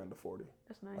 40 under 40.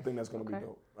 That's nice. I think that's going to be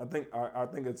dope. I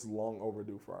think it's long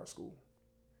overdue for our school.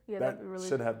 Yeah, that really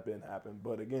should have been happened.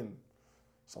 But again,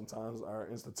 sometimes our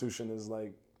institution is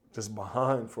like just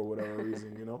behind for whatever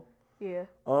reason, you know? Yeah.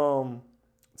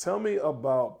 Tell me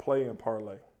about Play and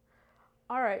Parlay.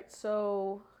 All right,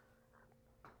 so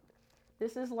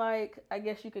this is like, I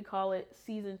guess you could call it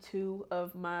season 2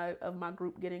 of my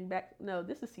group getting back. No,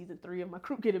 this is season 3 of my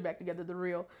group getting back together, The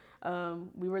Real.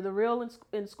 We were The Real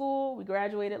in school. We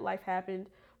graduated. Life happened.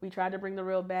 We tried to bring The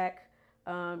Real back.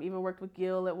 Even worked with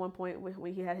Gil at one point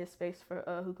when he had his space for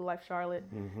Hookah Life Charlotte.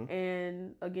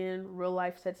 And again, real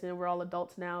life sets in. We're all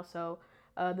adults now. So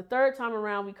the third time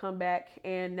around, we come back,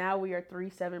 and now we are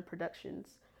 3-7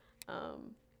 Productions.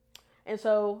 And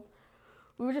so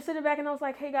we were just sitting back, and I was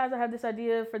like, hey guys, I have this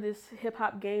idea for this hip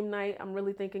hop game night. I'm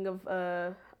really thinking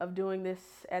of doing this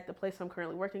at the place I'm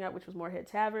currently working at, which was Moorhead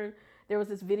Tavern. There was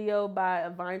this video by a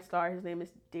Vine star. His name is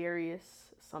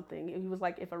Darius something. He was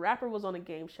like, if a rapper was on a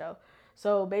game show.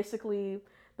 So basically,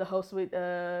 the host would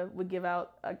give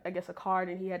out, I guess, a card,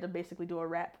 and he had to basically do a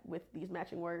rap with these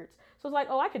matching words. So it's like,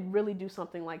 oh, I could really do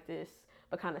something like this,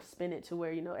 but kind of spin it to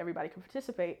where, you know, everybody can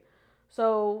participate.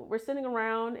 So we're sitting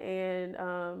around, and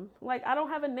like, I don't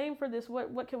have a name for this.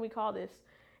 What can we call this?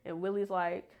 And Willie's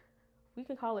like, we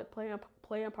can call it Play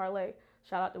and Parlay.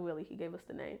 Shout out to Willie. He gave us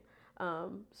the name.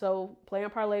 So Play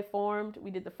and Parlay formed.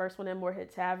 We did the first one at Moorhead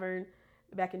Tavern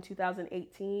back in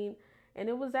 2018. And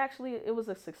it was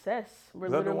a success.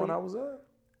 Is that the one I was at?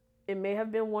 It may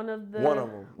have been one of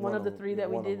the three that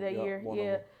we did that year.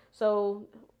 Yeah. So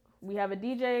we have a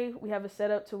DJ. We have a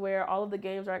setup to where all of the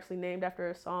games are actually named after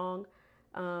a song,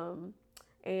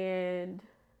 and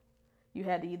you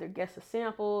had to either guess a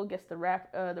sample, guess the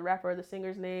rapper or the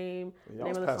singer's name, Y'all name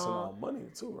was of the passing song. out money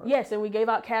too, right? Yes, and we gave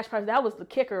out cash prizes. That was the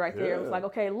kicker right there. It was Yeah. like,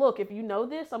 okay, look, if you know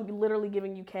this, I'm literally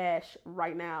giving you cash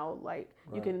right now. Like,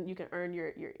 Right. you can earn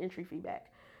your entry fee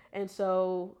back. And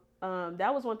so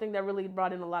that was one thing that really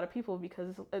brought in a lot of people,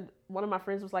 because one of my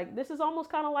friends was like, this is almost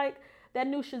kind of like that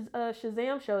new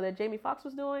Shazam show that Jamie Foxx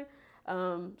was doing.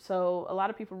 So a lot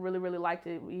of people really, really liked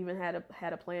it. We even had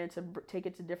a plan to take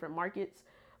it to different markets,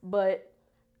 but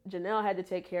Janelle had to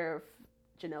take care of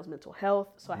Janelle's mental health,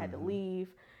 so I had to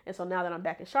leave. And so now that I'm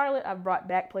back in Charlotte, I've brought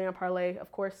back Play and Parlay,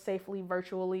 of course, safely,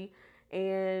 virtually.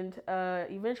 And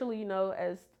eventually, you know,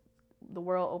 as the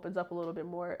world opens up a little bit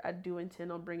more, I do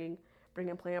intend on bringing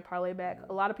Play and Parlay back.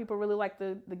 A lot of people really like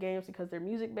the games because they're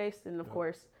music-based, and of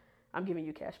course, I'm giving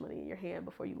you cash money in your hand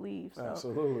before you leave. So.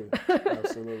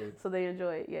 Absolutely. So they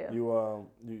enjoy it, yeah.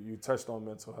 You touched on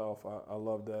mental health. I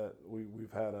love that.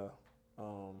 We've had a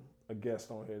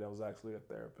guest on here that was actually a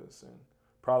therapist, and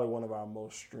probably one of our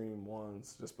most streamed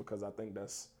ones, just because I think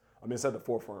it's at the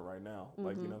forefront right now.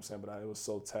 Like, you know what I'm saying? But it was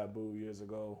so taboo years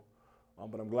ago.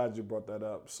 But I'm glad you brought that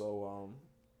up. So,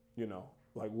 you know,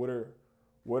 like,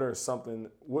 what's something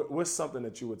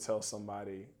that you would tell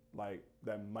somebody, like,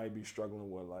 that might be struggling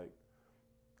with, like,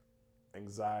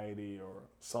 anxiety or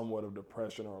somewhat of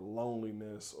depression or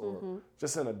loneliness or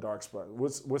just in a dark spot?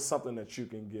 What's something that you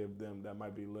can give them that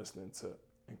might be listening to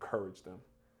encourage them?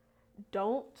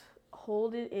 Don't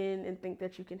hold it in and think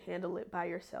that you can handle it by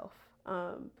yourself.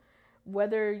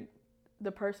 Whether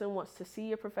the person wants to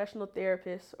see a professional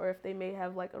therapist, or if they may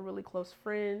have like a really close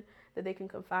friend that they can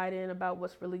confide in about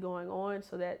what's really going on,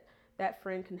 so that that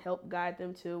friend can help guide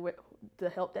them to the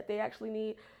help that they actually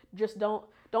need. Just don't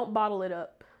bottle it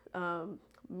up.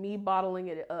 Me bottling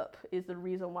it up is the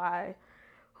reason why.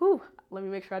 Let me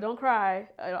make sure I don't cry.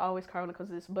 I always cry when it comes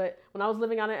to this. But when I was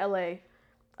living out in LA,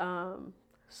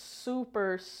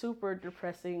 super, super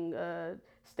depressing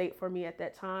state for me at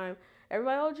that time.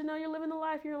 Everybody, oh, Janelle, you're living the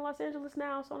life. You're in Los Angeles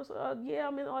now. So yeah,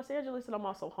 I'm in Los Angeles, and I'm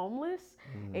also homeless.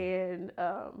 And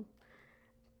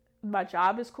my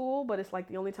job is cool, but it's like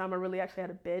the only time I really actually had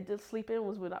a bed to sleep in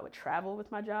was when I would travel with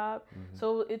my job.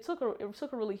 So it took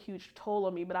a really huge toll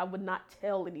on me, but I would not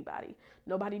tell anybody.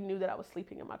 Nobody knew that I was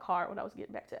sleeping in my car when I was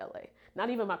getting back to LA. Not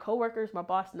even my coworkers, my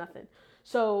boss, nothing.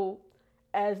 So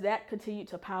as that continued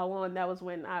to pile on, that was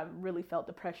when I really felt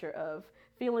the pressure of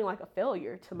feeling like a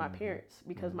failure to my parents,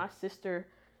 because my sister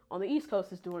on the East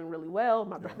Coast is doing really well.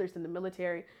 My brother's in the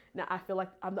military. Now I feel like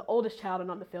I'm the oldest child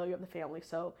and I'm the failure of the family.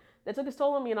 So that took its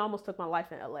toll on me, and I almost took my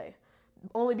life in LA,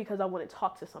 only because I wanted to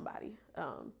talk to somebody.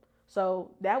 So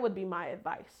that would be my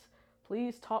advice.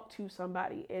 Please talk to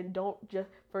somebody, and don't just,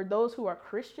 for those who are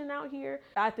Christian out here,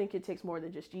 I think it takes more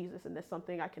than just Jesus, and that's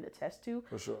something I can attest to.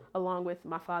 For sure. Along with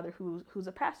my father, who's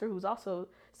a pastor, who's also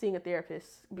seeing a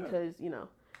therapist, because, you know,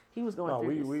 he was going No,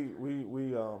 through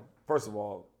we first of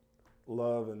all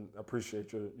love and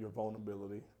appreciate your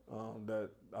vulnerability. That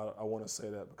I want to say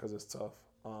that because it's tough,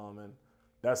 and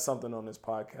that's something on this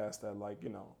podcast that like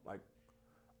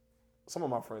some of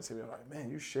my friends hit me like, man,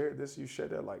 you shared this, you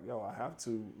shared that. Like, yo, I have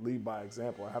to lead by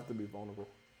example. I have to be vulnerable.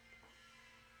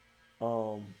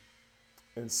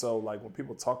 And so like when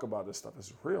people talk about this stuff,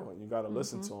 it's real, and you got to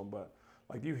listen to them. But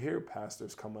like you hear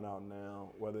pastors coming out now,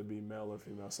 whether it be male or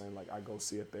female, saying like, I go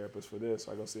see a therapist for this,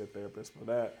 or I go see a therapist for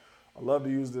that. I love to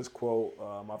use this quote.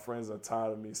 My friends are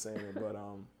tired of me saying it, but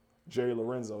Jerry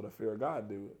Lorenzo, the Fear of God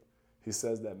dude, he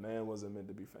says that man wasn't meant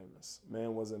to be famous.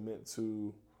 Man wasn't meant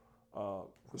to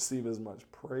receive as much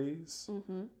praise.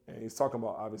 And he's talking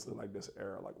about obviously like this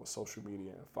era, like with social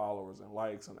media and followers and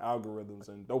likes and algorithms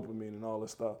and dopamine and all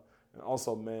this stuff. And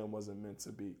also man wasn't meant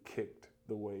to be kicked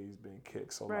the way he's being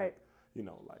kicked. So like,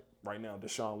 like right now,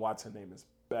 Deshaun Watson name is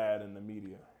bad in the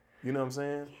media. You know what I'm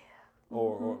saying? Yeah.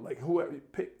 Or like whoever,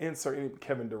 insert any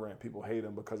Kevin Durant, people hate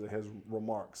him because of his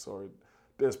remarks, or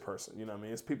this person, you know what I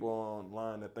mean? It's people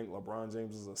online that think LeBron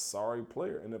James is a sorry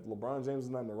player. And if LeBron James is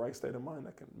not in the right state of mind,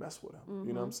 that can mess with him.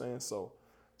 You know what I'm saying? So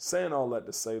saying all that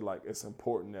to say, like, it's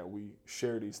important that we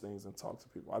share these things and talk to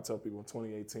people. I tell people in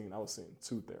 2018, I was seeing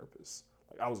 2 therapists.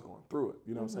 Like, I was going through it,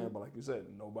 you know what I'm saying? But like you said,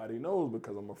 nobody knows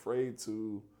because I'm afraid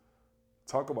to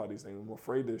talk about these things. I'm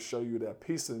afraid to show you that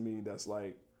piece of me that's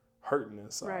like hurting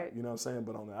inside, you know what I'm saying?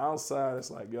 But on the outside,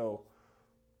 it's like, yo,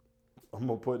 I'm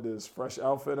going to put this fresh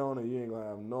outfit on and you ain't going to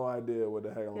have no idea what the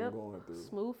heck I'm going through.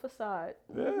 Smooth facade.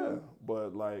 Yeah,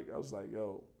 but like, I was like,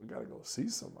 yo, we got to go see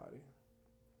somebody.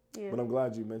 Yeah. But I'm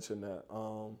glad you mentioned that.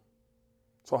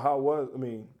 So how was,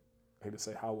 I hate to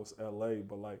say how was LA,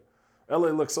 but like, LA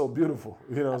looks so beautiful,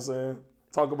 you know what I'm saying?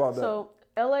 Talk about that. So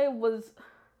LA was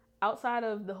outside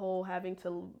of the whole having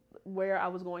to, where I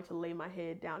was going to lay my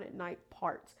head down at night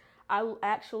parts. I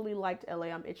actually liked LA.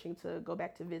 I'm itching to go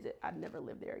back to visit. I'd never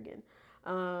live there again.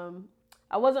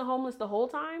 I wasn't homeless the whole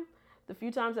time. The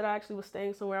few times that I actually was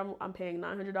staying somewhere, I'm paying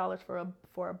 $900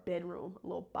 for a bedroom, a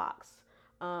little box,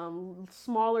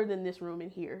 smaller than this room in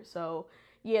here. So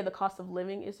yeah, the cost of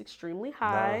living is extremely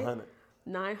high.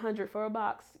 $900 for a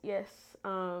box. Yes.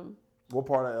 What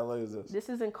part of LA is this? This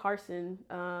is in Carson.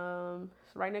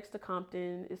 It's right next to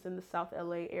Compton. It's in the South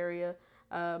LA area.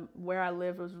 Where I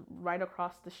live was right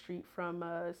across the street from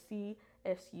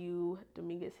CSU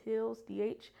Dominguez Hills,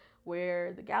 DH,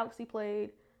 where the Galaxy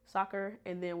played soccer,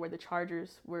 and then where the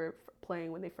Chargers were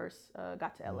playing when they first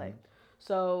got to LA.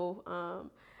 So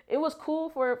it was cool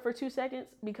for 2 seconds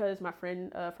because my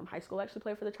friend from high school actually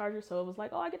played for the Chargers. So it was like,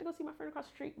 oh, I get to go see my friend across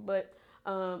the street. But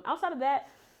outside of that,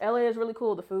 LA is really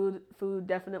cool. The food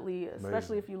definitely,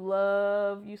 especially if you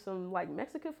love some like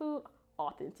Mexican food,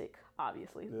 authentic,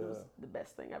 obviously. It was the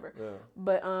best thing ever. Yeah.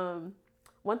 But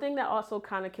one thing that also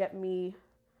kind of kept me,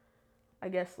 I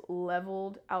guess,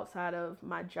 leveled outside of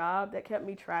my job, that kept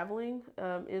me traveling,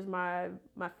 is my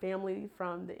family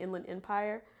from the Inland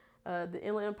Empire. The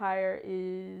Inland Empire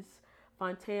is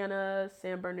Fontana,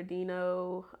 San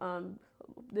Bernardino,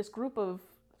 this group of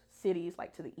cities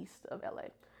like to the east of LA.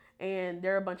 And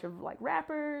there are a bunch of like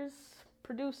rappers,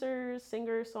 producers,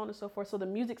 singers, so on and so forth. So the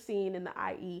music scene in the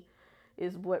IE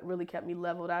is what really kept me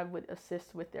leveled. I would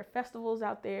assist with their festivals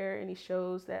out there, any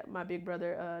shows that my big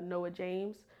brother, Noah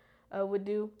James, would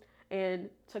do. And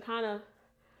to kind of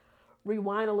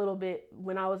rewind a little bit,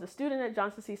 when I was a student at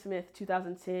Johnson C. Smith,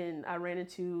 2010, I ran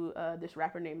into this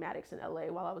rapper named Maddox in LA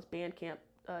while I was Bandcamp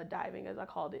diving, as I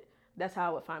called it. That's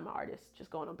how I would find my artists, just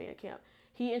going on Bandcamp.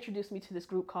 He introduced me to this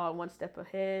group called One Step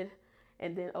Ahead,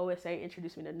 and then OSA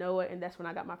introduced me to Noah, and that's when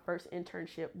I got my first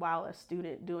internship while a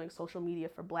student doing social media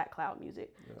for Black Cloud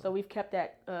Music. Yeah. So we've kept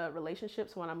that relationship.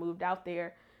 So when I moved out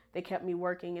there, they kept me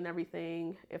working and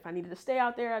everything. If I needed to stay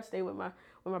out there, I'd stay with my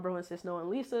brother and sis Noah and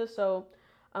Lisa. So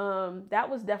that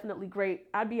was definitely great.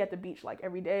 I'd be at the beach like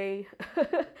every day.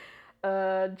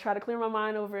 Try to clear my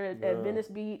mind over at Venice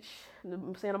Beach, the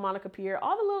Santa Monica Pier,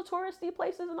 all the little touristy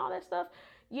places and all that stuff.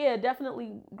 Yeah,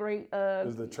 definitely great.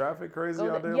 Is the traffic crazy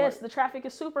out there? Yes, the traffic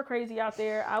is super crazy out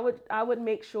there. I would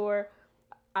make sure.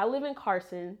 I live in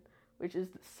Carson, which is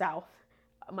the south.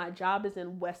 My job is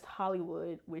in West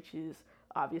Hollywood, which is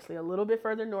obviously a little bit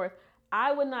further north.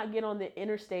 I would not get on the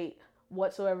interstate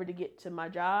whatsoever to get to my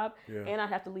job, and I'd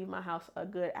have to leave my house a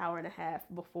good hour and a half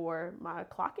before my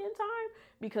clock-in time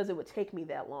because it would take me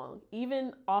that long.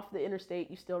 Even off the interstate,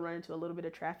 you still run into a little bit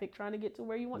of traffic trying to get to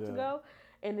where you want to go.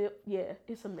 And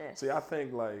it's a mess. See, I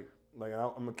think like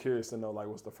I'm curious to know like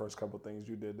what's the first couple things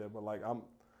you did there, but like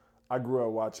I grew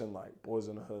up watching like Boys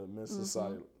in the Hood, Men's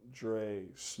Society, Dre,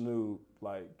 Snoop,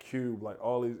 like Cube, like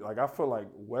all these. Like I feel like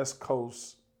West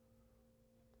Coast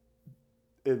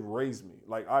it raised me.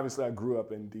 Like obviously I grew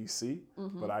up in DC,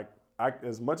 but I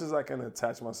as much as I can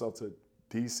attach myself to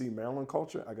DC, Maryland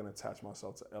culture, I can attach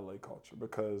myself to LA culture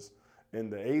because in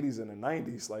the 80s and the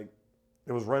 90s, like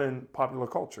it was running popular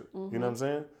culture. You know what I'm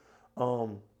saying?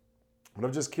 But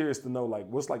I'm just curious to know, like,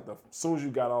 what's like as soon as you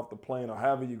got off the plane or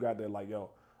however you got there, like, yo,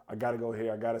 I got to go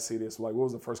here. I got to see this. Like, what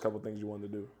was the first couple of things you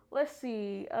wanted to do? Let's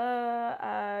see.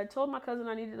 I told my cousin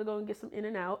I needed to go and get some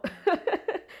In-N-Out.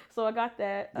 So I got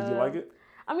that. Did you like it?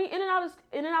 I mean, In-N-Out is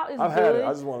I've good. had it.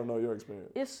 I just want to know your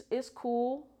experience. It's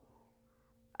cool.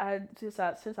 Since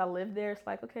I lived there, it's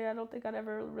like, okay, I don't think I'd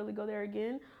ever really go there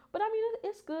again. But I mean,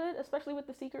 it's good, especially with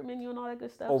the secret menu and all that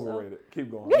good stuff. Overrated. So.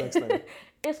 Keep going. Next thing.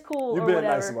 It's cool. You've been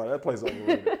nice about it. That place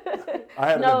overrated. I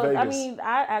had it in Vegas. I mean,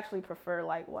 I actually prefer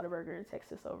like Whataburger in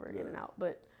Texas over In-N-Out,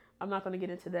 but I'm not going to get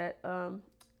into that.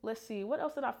 Let's see. What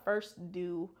else did I first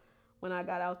do when I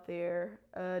got out there?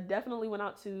 Definitely went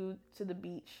out to the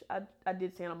beach. I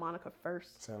did Santa Monica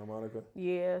first. Santa Monica?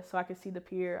 Yeah, so I could see the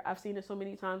pier. I've seen it so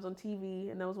many times on TV,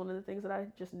 and that was one of the things that I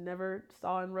just never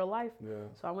saw in real life. Yeah.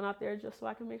 So I went out there just so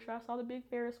I could make sure I saw the big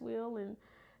Ferris wheel and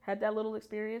had that little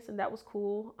experience, and that was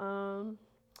cool.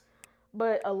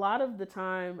 But a lot of the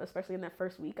time, especially in that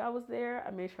first week I was there,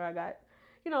 I made sure I got,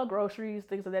 groceries,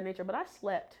 things of that nature. But I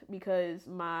slept because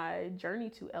my journey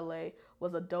to LA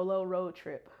was a dolo road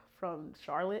trip. From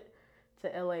Charlotte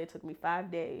to LA, it took me 5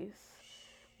 days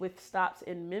with stops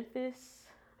in Memphis.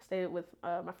 I stayed with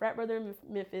my frat brother in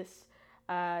Memphis.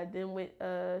 I then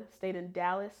stayed in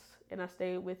Dallas, and I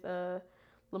stayed with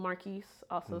LaMarquise,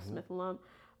 also Smith alum,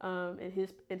 and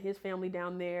his family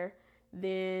down there.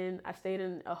 Then I stayed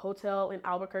in a hotel in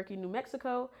Albuquerque, New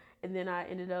Mexico, and then I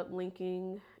ended up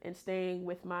linking and staying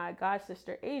with my god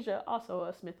sister Asia, also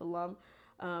a Smith alum,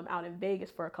 out in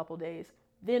Vegas for a couple days.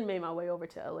 Then made my way over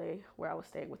to LA where I was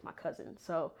staying with my cousin.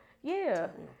 So yeah,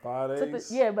 5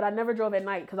 days. But I never drove at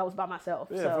night because I was by myself.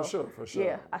 Yeah, so, for sure.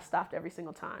 Yeah, I stopped every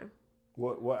single time.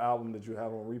 What album did you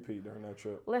have on repeat during that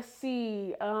trip? Let's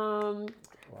see.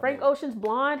 Frank Ocean's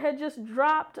Blonde had just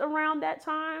dropped around that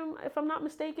time, if I'm not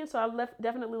mistaken. So I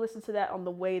definitely listened to that on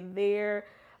the way there.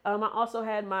 I also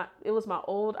had my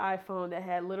old iPhone that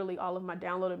had literally all of my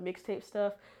downloaded mixtape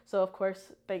stuff. So of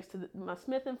course, thanks to my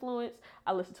Smith influence,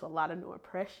 I listened to a lot of New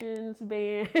Impressions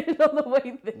band on the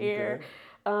way there.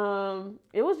 Okay.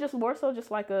 It was just more so just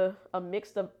like a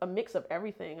mix of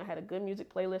everything. I had a good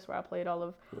music playlist where I played all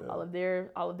of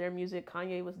their music.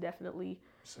 Kanye was definitely. You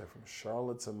said from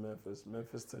Charlotte to Memphis,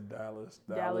 Memphis to Dallas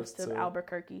to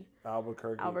Albuquerque to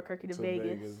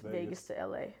Vegas to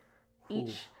LA.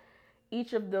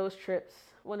 Each of those trips,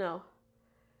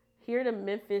 here to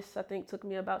Memphis, I think took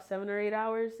me about 7 or 8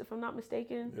 hours, if I'm not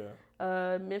mistaken.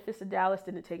 Yeah. Memphis to Dallas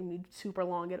didn't take me super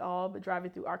long at all, but driving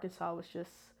through Arkansas was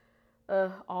just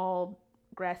all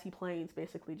grassy plains,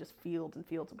 basically just fields and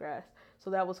fields of grass. So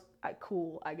that was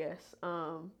cool, I guess.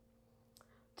 But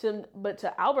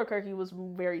to Albuquerque was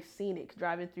very scenic,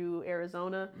 driving through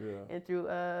Arizona and through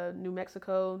New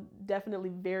Mexico.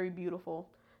 Definitely very beautiful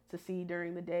to see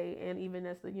during the day, and even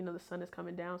as the sun is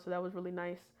coming down. So that was really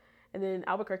nice. And then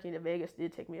Albuquerque to Vegas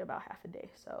did take me about half a day.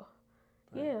 So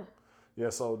yeah.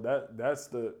 So that's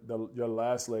your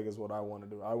last leg is what I want to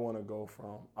do. I want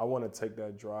to take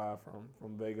that drive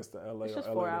from Vegas to LA. It's just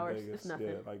or 4 LA hours. to Vegas. It's nothing.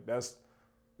 Yeah, like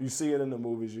you see it in the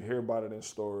movies, you hear about it in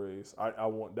stories.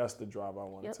 That's the drive I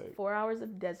want to take. 4 hours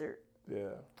of desert. Yeah.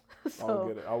 I'll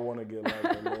get it. I want to get like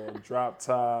a little drop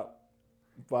top,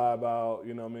 vibe out,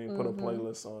 you know what I mean? Put a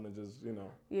playlist on and just,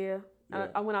 Yeah.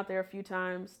 I went out there a few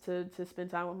times to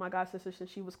spend time with my god sister since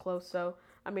she was close, so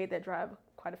I made that drive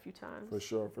quite a few times.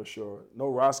 For sure. No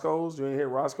Roscoe's? You didn't hit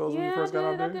Roscoe's when you first got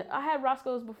out there? I had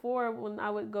Roscoe's before when I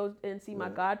would go and see my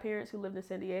godparents who lived in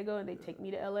San Diego, and they'd take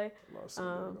me to LA.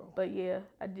 But yeah,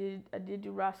 I did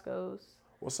do Roscoe's.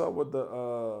 What's up with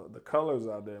the colors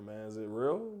out there, man? Is it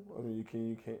real? I mean,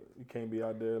 you can't be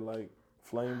out there like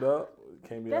flamed up.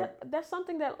 That's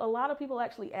something that a lot of people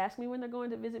actually ask me when they're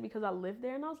going to visit because I live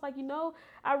there, and I was like,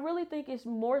 I really think it's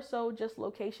more so just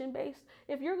location based.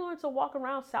 If you're going to walk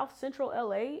around South Central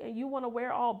LA and you want to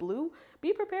wear all blue,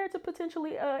 be prepared to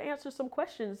potentially answer some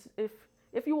questions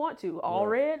if you want to. All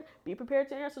red, be prepared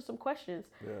to answer some questions.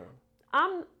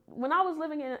 Yeah. When I was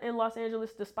living in Los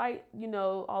Angeles, despite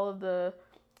all of the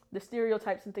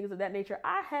stereotypes and things of that nature,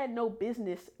 I had no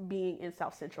business being in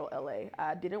South Central LA.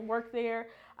 I didn't work there.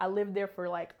 I lived there for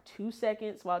like 2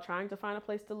 seconds while trying to find a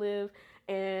place to live,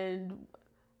 and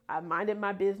I minded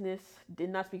my business,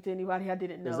 did not speak to anybody I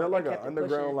didn't know. Is that like an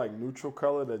underground, like neutral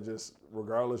color that just,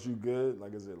 regardless you good?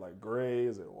 Like, is it like gray?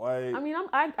 Is it white? I mean,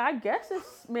 I guess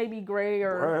it's maybe gray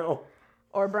or brown.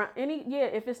 Or brown,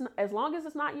 if it's not, as long as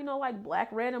it's not, like black,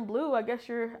 red, and blue, I guess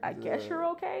you're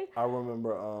okay. I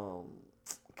remember,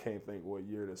 can't think what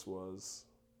year this was,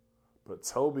 but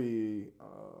Toby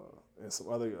and some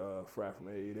other frat from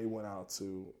AE, they went out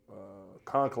to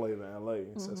Conclave in LA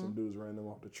and said some dudes ran them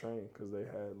off the train because they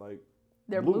had like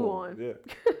their blue on. Yeah,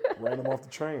 ran them off the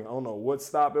train. I don't know what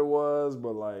stop it was,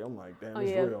 but like I'm like, damn,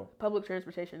 it's real. Public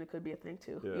transportation, it could be a thing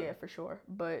too. Yeah, for sure.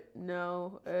 But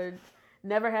no.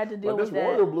 Never had to deal with that. This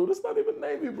royal blue, that's not even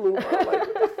navy blue.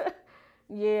 Like,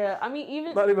 yeah, I mean,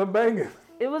 even not even banging.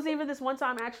 It was even this one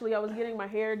time, actually, I was getting my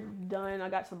hair done. I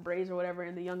got some braids or whatever,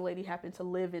 and the young lady happened to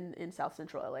live in South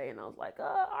Central LA, and I was like,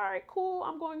 all right, cool.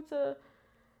 I'm going to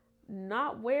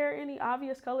not wear any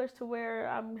obvious colors to where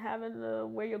I'm having to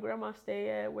where your grandma stay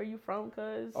at, where you from,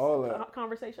 because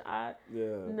conversation.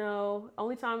 No.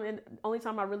 Only time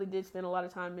I really did spend a lot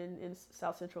of time in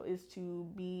South Central is to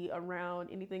be around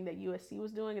anything that USC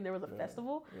was doing, and there was a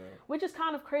festival, which is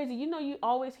kind of crazy. You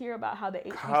always hear about how the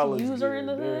HBCUs are in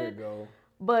the hood. There you go.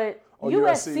 But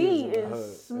USC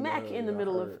is smack in the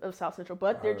middle of South Central,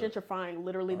 but they're gentrifying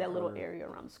literally that little area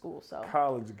around the school. So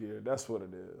college gear, that's what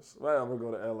it is. If I ever go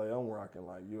to LA, I'm rocking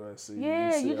like USC.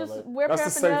 Yeah, UCLA. You just wear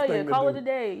paraphernalia, call it a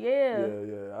day.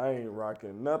 Yeah. I ain't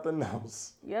rocking nothing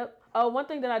else. Yep. Oh, one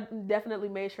thing that I definitely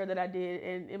made sure that I did,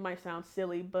 and it might sound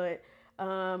silly, but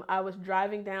I was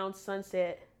driving down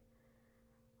Sunset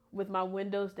with my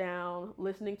windows down,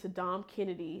 listening to Dom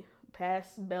Kennedy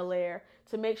past Bel Air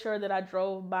to make sure that I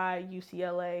drove by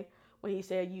UCLA. When he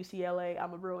said UCLA,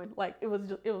 I'm a Bruin. Like it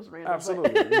was random.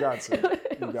 Absolutely, you got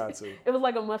to. It was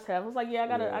like a must-have. I was like, I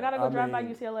gotta go drive by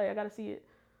UCLA. I gotta see it.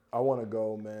 I want to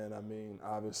go, man. I mean,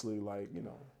 obviously, like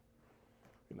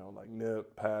like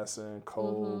Nip, Passing,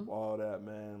 Cole, all that,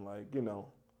 man. Like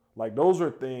like those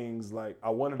are things. Like I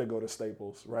wanted to go to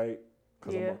Staples, right?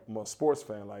 Because I'm a sports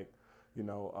fan. Like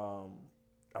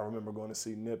I remember going to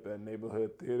see Nip at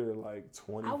Neighborhood Theater like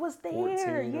 2014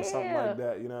 or something like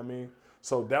that. You know what I mean?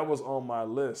 So that was on my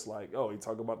list. Like, he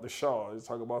talk about the Shaw. He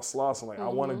talk about Slauson. Like, I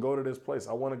want to go to this place.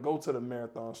 I want to go to the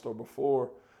Marathon store before.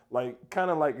 Like, kind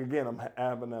of like, again, I'm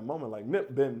having that moment. Like,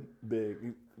 Nip been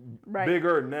big.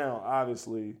 Bigger now,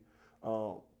 obviously.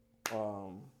 But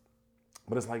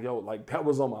it's like, like that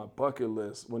was on my bucket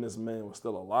list when this man was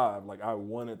still alive. Like, I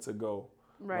wanted to go.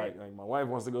 Right. Like my wife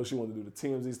wants to go. She wanted to do the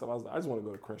TMZ stuff. I was like, I just want to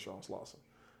go to Crenshaw and Slauson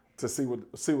to see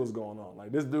what's going on.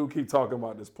 Like this dude keep talking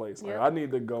about this place. Like I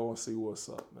need to go and see what's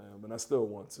up, man. But I still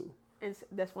want to. And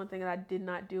that's one thing that I did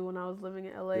not do when I was living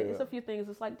in LA. It's a few things.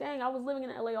 It's like, dang, I was living in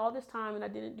LA all this time and I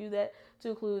didn't do that to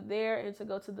include there and to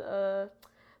go to the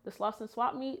Slauson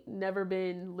swap meet. Never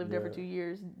been. Lived there for 2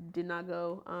 years. Did not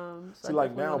go. So see,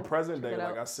 like now, present day,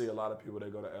 like I see a lot of people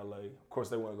that go to LA. Of course,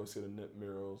 they want to go see the Nip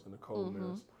murals and the Cole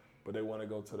murals. But they want to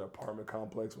go to the apartment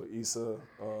complex with Issa.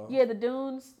 The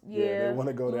Dunes. Yeah, they want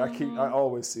to go there. I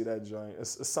always see that joint.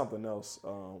 It's something else,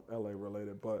 LA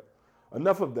related. But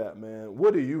enough of that, man.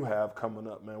 What do you have coming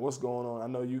up, man? What's going on? I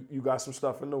know you got some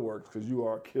stuff in the works because you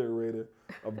are a curator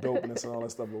of dopeness and all that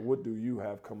stuff. But what do you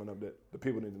have coming up that the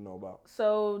people need to know about?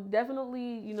 So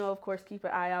definitely, of course, keep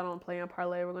an eye out on Play on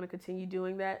Parlay. We're going to continue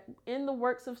doing that. In the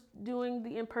works of doing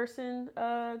the in-person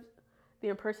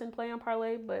Play on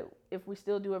Parlay, but if we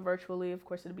still do it virtually, of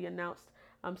course it'll be announced.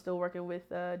 I'm still working with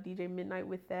DJ Midnight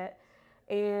with that.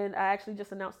 And I actually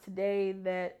just announced today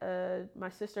that my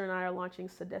sister and I are launching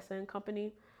Sedessa &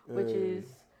 Company, which is,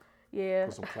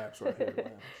 Put some claps right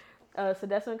here.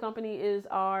 Sedessa & Company is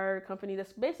our company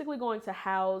that's basically going to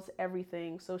house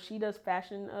everything. So she does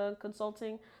fashion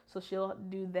consulting, so she'll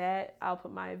do that. I'll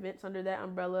put my events under that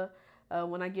umbrella.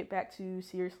 When I get back to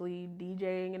seriously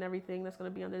DJing and everything, that's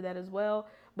going to be under that as well.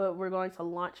 But we're going to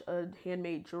launch a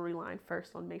handmade jewelry line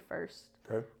first on May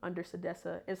 1st under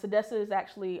Sedessa. And Sedessa is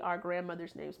actually our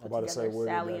grandmother's names put together,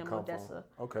 Sally and Modessa.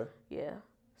 Okay. Yeah.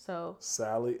 So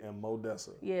Sally and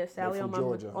Modessa. Yeah, Sally from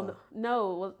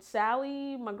Georgia.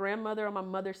 Sally, my grandmother on my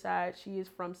mother's side, she is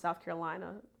from South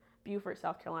Carolina, Beaufort,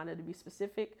 South Carolina to be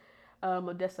specific.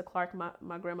 Modessa Clark,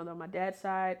 my grandmother on my dad's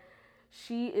side,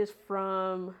 she is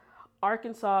from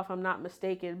Arkansas, if I'm not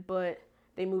mistaken, but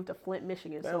they moved to Flint,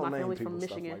 Michigan. So my family's from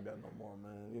Michigan. Stuff like that no more,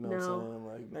 man. You know what I'm saying?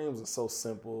 Like names are so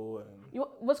simple. And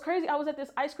what's crazy? I was at this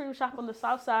ice cream shop on the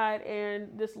South Side,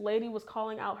 and this lady was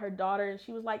calling out her daughter, and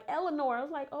she was like Eleanor. I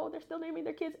was like, oh, they're still naming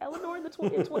their kids Eleanor in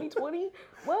 2020.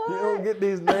 What? You don't get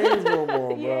these names no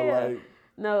more, bro. Like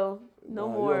no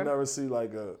more. You'll never see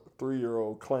like a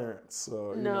 3-year-old Clarence.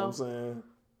 You know what I'm saying?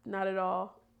 Not at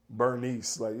all.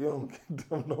 Bernice, like you don't get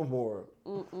them no more.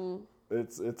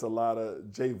 It's a lot of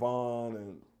Javon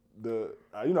and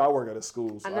I work at a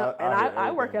school, so I know, and hear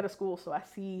I work everything. at a school, so I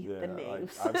see the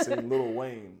names. Like, I've seen Lil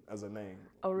Wayne as a name.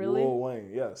 Oh, really? Lil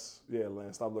Wayne, yes. Yeah,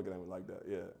 Lance, stop looking at me like that.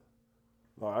 Yeah.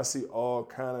 No, I see all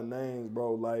kind of names,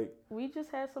 bro. Like We just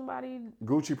had somebody.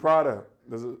 Gucci Prada.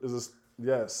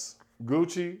 Yes.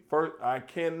 Gucci first. I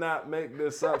cannot make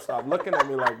this up. Stop looking at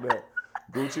me like that.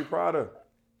 Gucci Prada.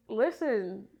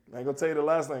 Listen, I ain't gonna tell you the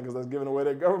last name because that's giving away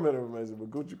their government information.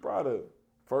 But Gucci Prada,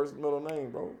 first middle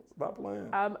name, bro. Stop playing.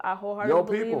 I wholeheartedly Yo,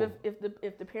 believe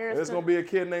if the parents. There's gonna be a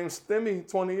kid named Stimmy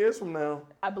 20 years from now.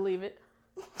 I believe it.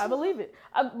 I believe it.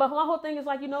 But my whole thing is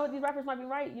like, these rappers might be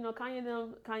right.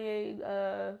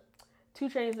 Kanye, 2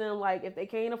 Chainz them, like, if they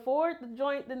can't afford the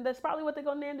joint, then that's probably what they're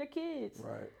gonna name their kids.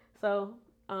 Right. So,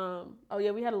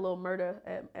 we had a little murder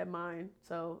at mine.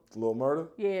 So. Little Murder?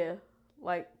 Yeah,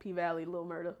 like P Valley, Little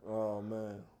Murder. Oh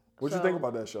man, what'd you think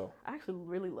about that show? I actually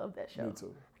really love that show. Me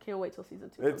too. I can't wait till season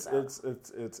 2 comes out.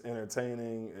 It's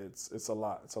entertaining. It's a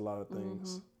lot. It's a lot of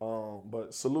things.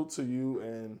 But salute to you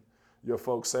and your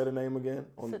folks. Say the name again.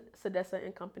 Sedessa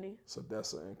and Company.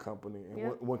 Sedessa and Company. And Yeah.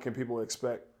 when can people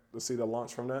expect to see the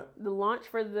launch from that? The launch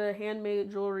for the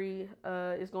handmade jewelry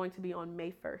is going to be on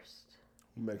May 1st.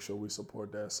 Make sure we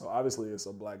support that. So obviously it's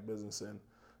a black business, and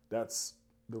that's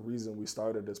the reason we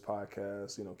started this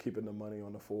podcast, keeping the money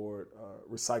on the forward,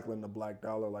 recycling the black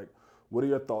dollar. Like, what are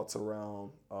your thoughts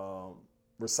around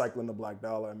recycling the black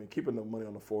dollar? I mean, keeping the money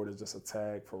on the forward is just a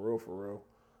tag, for real.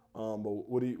 But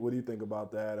what do you think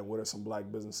about that, and what are some black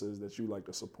businesses that you like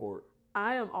to support?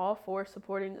 I am all for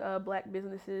supporting black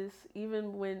businesses,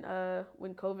 even when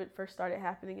COVID first started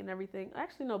happening and everything.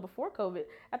 Actually, no, before COVID.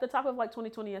 At the top of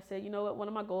 2020, I said, you know what? One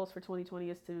of my goals for 2020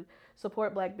 is to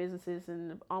support black businesses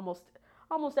and almost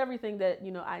everything that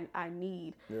I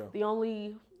need. Yeah. The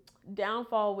only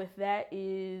downfall with that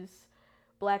is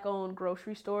black-owned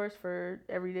grocery stores for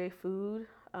everyday food.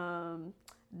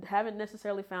 Haven't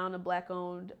necessarily found a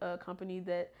black-owned company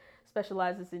that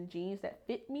specializes in jeans that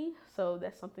fit me, so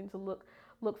that's something to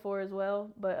look for as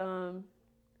well. But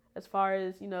as far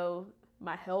as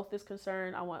my health is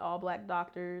concerned, I want all black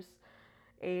doctors.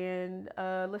 And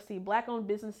let's see, black-owned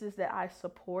businesses that I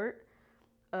support.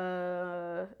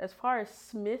 As far as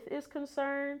Smith is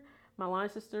concerned, my line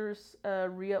sisters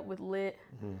re-up with Lit,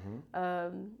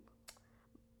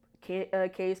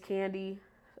 Kay's Candy,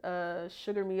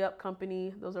 Sugar Me Up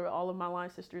Company. Those are all of my line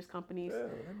sisters' companies. Yeah,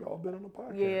 they've all been on the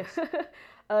podcast.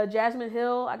 Yeah. Jasmine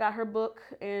Hill, I got her book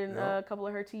and a couple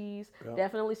of her teas. Yep.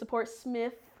 Definitely support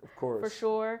Smith. Of course. For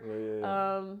sure.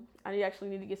 Yeah. I actually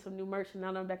need to get some new merch, and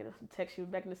now that I'm back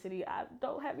in the city, I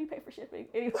don't have me pay for shipping.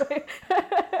 Anyway.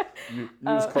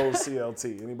 Use code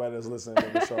CLT. Anybody that's listening to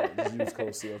the show, just use code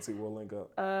CLT. We'll link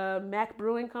up. Mac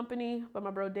Brewing Company by my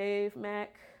bro Dave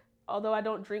Mac. Although I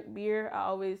don't drink beer, I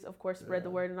always, of course, spread the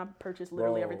word, and I purchase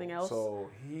literally everything else. So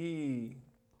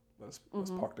let's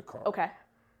park the car. Okay.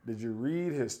 Did you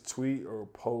read his tweet or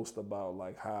post about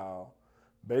how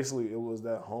basically it was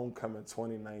that homecoming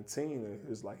 2019?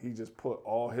 It's like he just put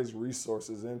all his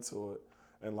resources into it,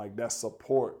 and that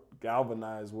support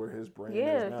galvanized where his brand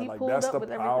is now. He pulled that's up the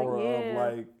with power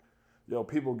everything. of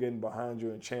people getting behind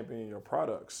you and championing your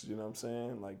products. You know what I'm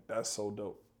saying? That's so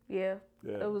dope. Yeah.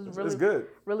 Yeah, it was it's good.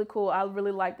 Really cool. I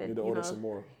really liked that. Need to order some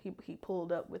more. He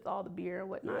pulled up with all the beer and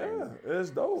whatnot. Yeah, it's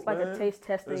dope. It's like man. a taste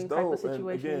testing type of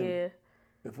situation. And again, yeah.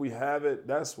 If we have it,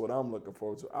 that's what I'm looking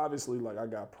forward to. Obviously, I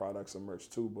got products and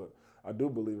merch too, but I do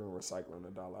believe in recycling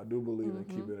the dollar. I do believe in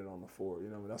keeping it on the forward.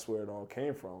 That's where it all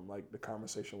came from. The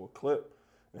conversation with Clip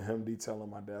and him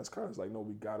detailing my dad's car. It's no,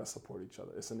 we gotta support each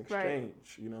other. It's an exchange.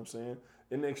 Right. You know what I'm saying?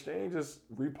 In the exchange is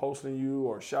reposting you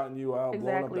or shouting you out,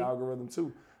 blowing up the algorithm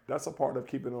too. That's a part of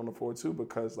keeping it on the forward too,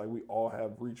 because we all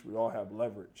have reach, we all have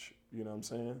leverage. You know what I'm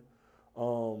saying?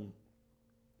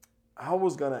 I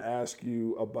was gonna ask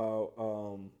you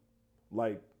about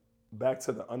back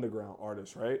to the underground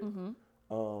artists, right?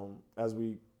 As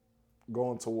we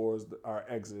going towards our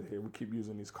exit here, we keep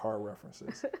using these car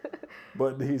references,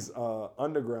 but these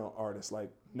underground artists,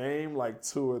 name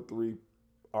 2 or 3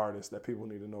 artists that people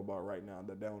need to know about right now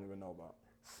that they don't even know about.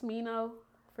 Smino,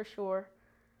 for sure.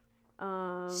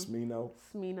 Smino.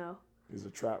 He's a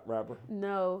trap rapper.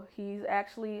 No, he's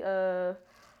actually a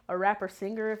rapper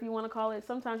singer, if you want to call it.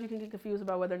 Sometimes you can get confused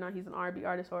about whether or not he's an R&B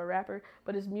artist or a rapper,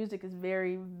 but his music is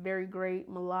very, very great,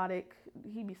 melodic.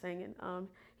 He be singing.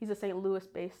 He's a St.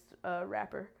 Louis-based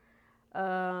rapper.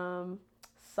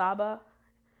 Saba.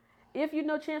 If you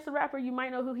know Chance the Rapper, you might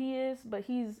know who he is, but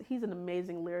he's an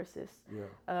amazing lyricist. Yeah.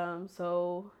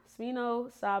 So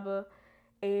Smino, Saba.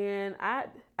 And I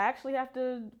actually have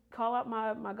to call out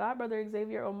my godbrother,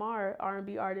 Xavier Omar,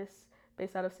 R&B artist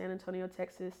based out of San Antonio,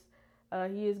 Texas.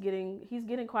 He's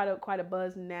getting quite a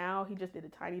buzz now. He just did a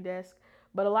Tiny Desk,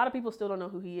 but a lot of people still don't know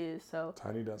who he is. So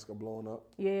Tiny Desk are blowing up.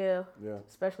 Yeah, Yeah,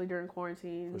 especially during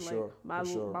quarantine. For Like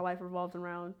sure. my life revolves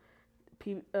around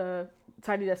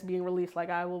Tiny Desk being released. Like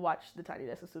I will watch the Tiny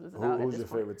Desk as soon as it's out. Who's your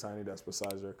favorite Tiny Desk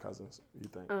besides your cousins? You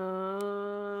think?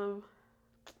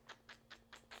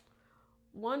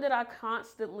 One that I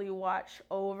constantly watch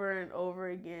over and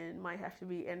over again might have to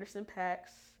be Anderson .Paak,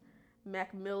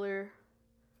 Mac Miller.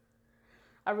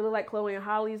 I really like Chloe and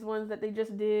Holly's ones that they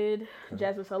just did. Okay.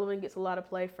 Jasmine Sullivan gets a lot of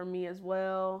play from me as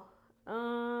well.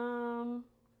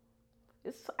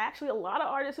 It's actually a lot of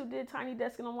artists who did Tiny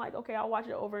Desk, and I'm like, okay, I'll watch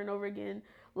it over and over again.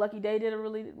 Lucky Day did a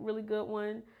really, really good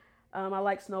one. I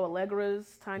like Snow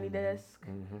Allegra's Tiny Desk.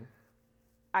 Mm-hmm.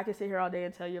 I could sit here all day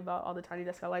and tell you about all the Tiny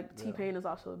Desks I like. T-Pain is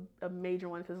also a major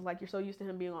one because like you're so used to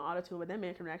him being on autotune, but that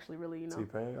man can actually really,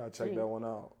 T-Pain, I checked that one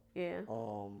out. Yeah.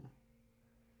 Oh,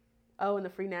 and the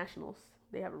Free Nationals,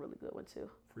 they have a really good one too.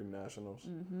 Free Nationals.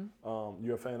 Mm-hmm.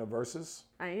 You a fan of Versus?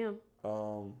 I am.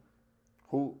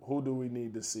 Who do we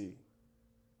need to see?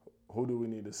 Who do we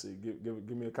need to see? Give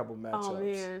me a couple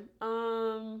matchups. Oh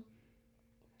man.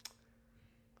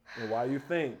 And why you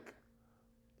think?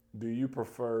 Do you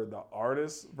prefer the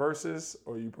artist versus,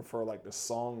 or you prefer like the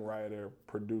songwriter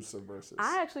producer versus?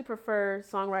 I actually prefer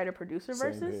songwriter producer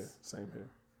versus. Same here.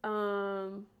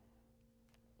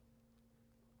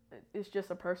 It's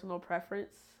just a personal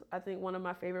preference. I think one of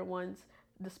my favorite ones,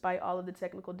 despite all of the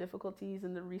technical difficulties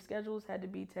and the reschedules, had to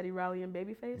be Teddy Riley and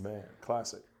Babyface. Man,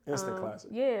 classic, instant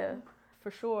classic. Yeah, for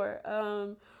sure.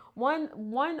 One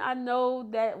I know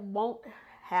that won't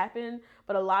happen,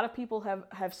 but a lot of people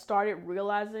have started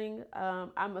realizing,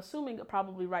 I'm assuming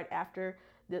probably right after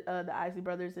the Isley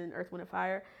Brothers and Earth, Wind &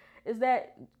 Fire, is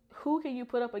that who can you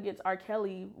put up against R.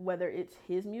 Kelly, whether it's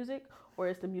his music or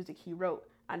it's the music he wrote?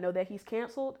 I know that he's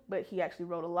canceled, but he actually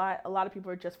wrote a lot. A lot of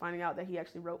people are just finding out that he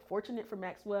actually wrote Fortunate for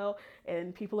Maxwell,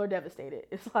 and people are devastated.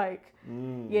 It's like,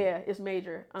 yeah, it's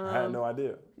major. I had no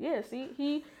idea. Yeah, see,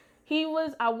 he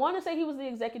was, I want to say he was the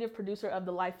executive producer of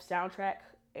the Life soundtrack.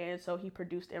 And so he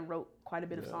produced and wrote quite a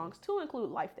bit of songs, to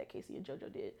include Life that Casey and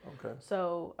JoJo did. Okay.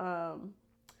 So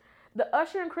the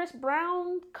Usher and Chris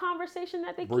Brown conversation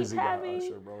that they keep having.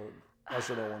 Usher, bro.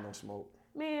 Usher don't want no smoke.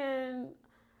 Man.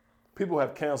 People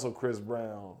have canceled Chris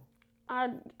Brown.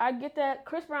 I get that.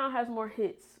 Chris Brown has more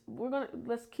hits.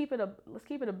 Let's keep it a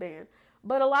band.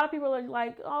 But a lot of people are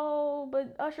like, oh,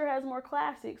 but Usher has more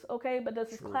classics. Okay, but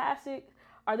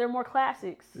are there more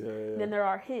classics than there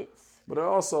are hits? But it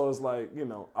also is like,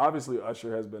 obviously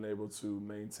Usher has been able to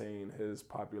maintain his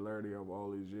popularity over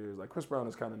all these years. Like Chris Brown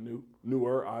is kind of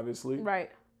newer, obviously. Right.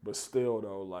 But still,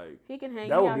 though, like he can hang.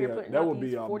 That would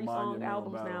be 40-song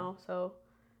albums now. So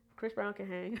Chris Brown can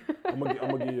hang. I'm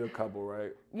gonna give you a couple,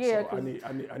 right? Yeah. So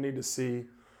I need to see,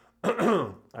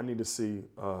 I need to see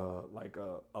like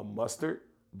a Mustard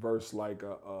versus like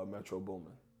a Metro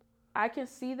Boomin. I can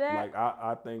see that. Like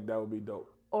I think that would be dope.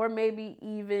 Or maybe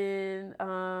even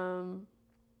a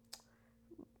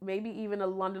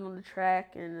London on the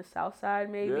Track and the South Side,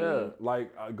 maybe. Yeah,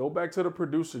 like go back to the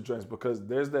producer joints because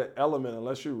there's that element.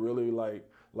 Unless you really like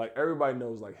everybody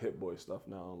knows like Hit Boy stuff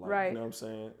now, like, right? You know what I'm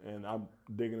saying? And I'm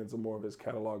digging into more of his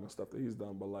catalog and stuff that he's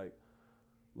done. But like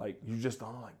you just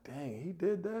don't like, dang, he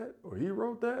did that or he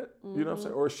wrote that. Mm-hmm. You know what I'm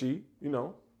saying? Or she,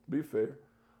 be fair.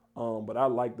 But I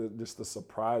like just the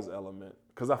surprise element.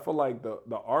 Because I feel like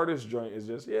the artist joint is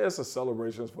just, it's a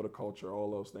celebration for the culture,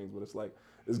 all those things. But it's like,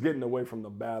 it's getting away from the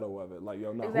battle of it. Like,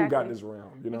 yo, now who got this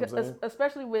round? You know what I'm saying?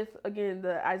 Especially with, again,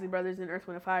 the Isley Brothers and Earth,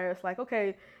 Wind & Fire. It's like,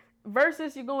 okay,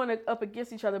 versus you're going up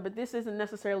against each other, but this isn't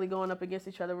necessarily going up against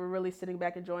each other. We're really sitting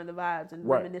back enjoying the vibes and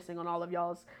reminiscing on all of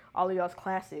y'all's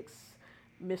classics.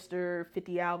 Mr.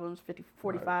 50 albums,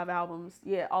 45 albums.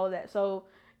 Yeah, all of that. So,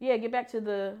 yeah, get back to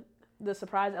the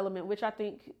surprise element, which I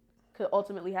think could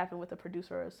ultimately happen with a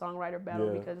producer or a songwriter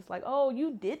battle because it's like, oh,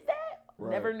 you did that?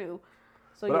 Right. Never knew.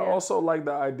 So but I also like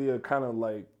the idea kind of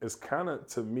like, it's kind of,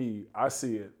 to me, I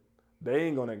see it. They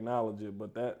ain't going to acknowledge it,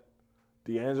 but that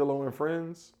D'Angelo and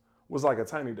Friends was like a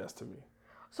Tiny Desk to me.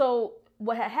 So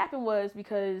what had happened was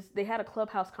because they had a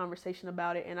Clubhouse conversation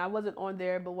about it, and I wasn't on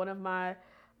there, but one of my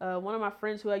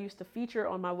friends who I used to feature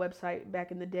on my website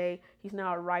back in the day, he's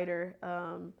now a writer,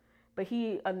 but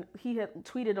he had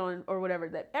tweeted on or whatever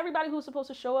that everybody who's supposed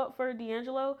to show up for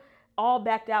D'Angelo all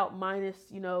backed out minus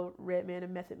Redman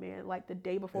and Method Man like the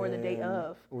day before, the day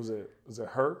of. Was it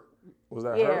her? Was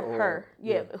that her? Yeah, her.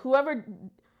 Yeah.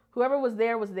 Whoever was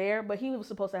there, but he was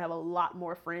supposed to have a lot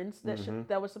more friends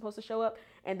that were supposed to show up,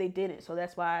 and they didn't. So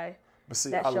that's why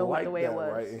that show went the way it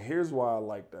was. Right? And here's why I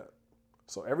like that.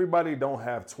 So everybody don't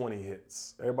have 20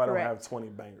 hits. Everybody don't have 20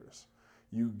 bangers.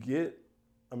 you get.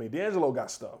 I mean, D'Angelo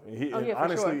got stuff. And for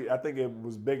honestly, sure. I think it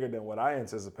was bigger than what I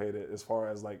anticipated as far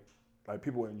as like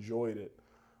people enjoyed it.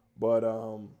 But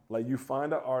like you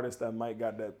find an artist that might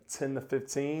got that 10 to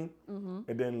 15 and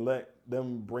then let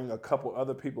them bring a couple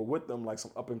other people with them, like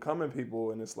some up and coming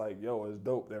people, and it's like, yo, it's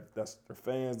dope. That's their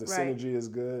fans. The synergy is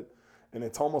good. And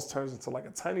it almost turns into like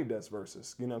a Tiny Desk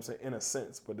versus, you know what I'm saying, in a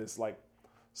sense, but it's like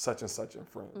such and such and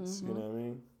friends, you know what I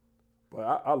mean?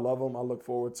 But I love them. I look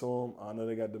forward to them. I know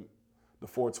they got the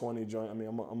 420 joint. I mean,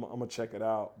 I'm gonna check it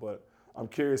out, but I'm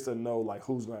curious to know like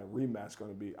who's going to rematch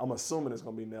going to be. I'm assuming it's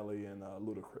going to be Nelly and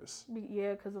Ludacris.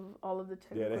 Yeah, because of all of the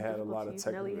technical they had a lot of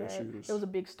technical issues. There was a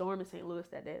big storm in St. Louis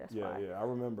that day. That's why. Yeah, I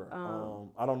remember.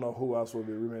 I don't know who else will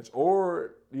be rematched,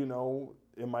 or you know,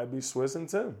 it might be Swiss and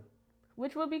Tim,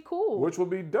 which would be cool. Which would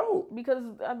be dope. Because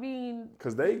I mean,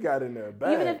 because they got in there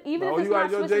bad. Even if you it's got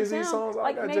not your Swiss Jay-Z and Tim, songs.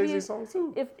 like I got maybe Jay-Z songs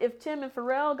too. If Tim and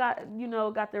Pharrell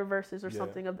got their verses or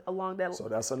something along that. So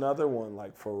that's another one,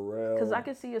 like Pharrell. Because I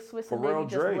could see a Swiss and Pharrell, maybe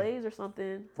Dre. Just Blaze or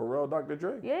something. Pharrell, Dr.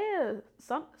 Dre. Yeah,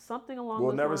 something along those lines.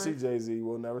 We'll never see Jay-Z.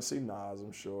 We'll never see Nas,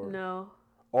 I'm sure. No.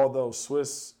 Although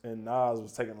Swiss and Nas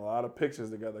was taking a lot of pictures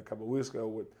together a couple of weeks ago,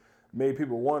 with made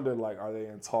people wonder, like, are they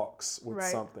in talks with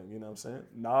something? You know what I'm saying?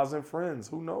 Nas and Friends,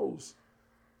 who knows?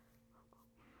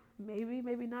 Maybe,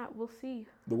 maybe not. We'll see.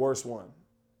 The worst one,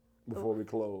 before we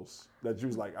close, that you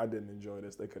was like, I didn't enjoy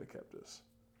this. They could have kept this.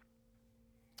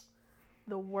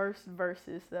 The worst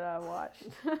verses that I watched.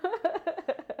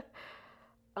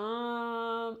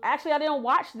 Actually, I didn't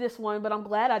watch this one, but I'm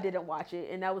glad I didn't watch it,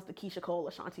 and that was the Keisha Cole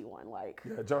Ashanti one. Like,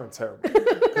 yeah, John's terrible.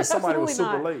 Because somebody was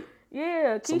super late.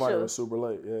 Yeah, Keisha. Somebody was super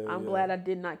late. Yeah, I'm glad I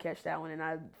did not catch that one,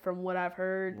 and from what I've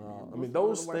heard, I mean,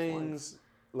 those things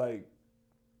like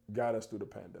got us through the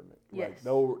pandemic. Yes.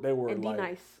 Like, they were and like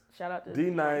D-Nice. Shout out to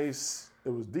D-Nice. It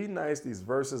was D-Nice. These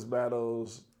versus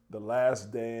battles, The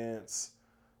Last Dance.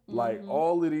 Like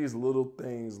all of these little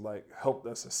things like helped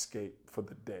us escape for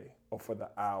the day or for the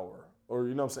hour, or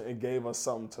you know what I'm saying, it gave us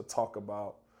something to talk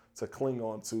about, to cling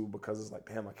on to, because it's like,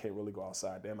 damn, I can't really go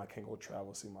outside, damn, I can't go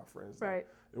travel, see my friends. Right. Like,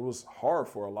 it was hard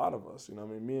for a lot of us, you know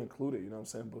what I mean, me included, you know what I'm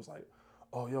saying, but it was like,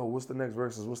 oh, yo, what's the next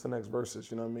verses,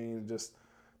 you know what I mean, just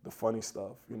the funny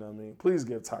stuff, you know what I mean. Please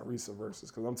give Tyrese a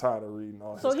verses, because I'm tired of reading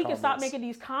all his comments. So he comments. can stop making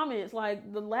these comments.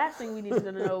 Like, the last thing we needed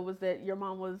to know was that your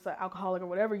mom was an alcoholic or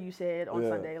whatever you said on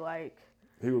Sunday. Like,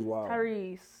 he was wild.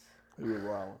 Tyrese. He was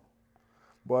wild.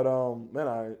 But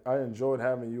man, I enjoyed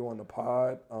having you on the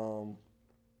pod. You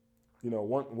know,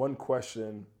 one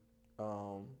question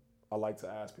I like to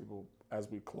ask people as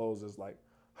we close is like,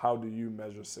 how do you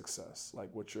measure success? Like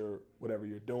whatever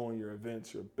you're doing, your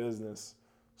events, your business.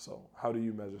 So how do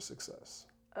you measure success?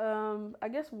 I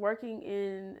guess working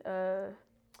in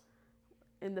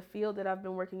the field that I've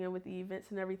been working in with the events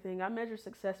and everything, I measure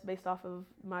success based off of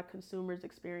my consumer's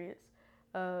experience.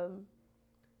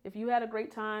 If you had a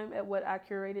great time at what I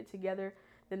curated together,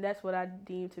 then that's what I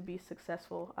deem to be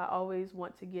successful. I always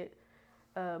want to get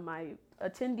my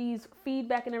attendees'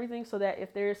 feedback and everything, so that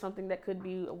if there is something that could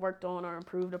be worked on or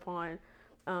improved upon,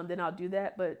 then I'll do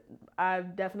that. But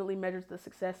I've definitely measured the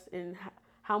success in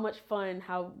how much fun,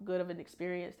 how good of an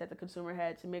experience that the consumer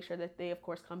had, to make sure that they, of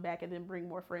course, come back and then bring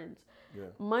more friends. Yeah.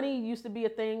 Money used to be a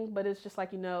thing, but it's just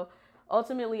like, you know,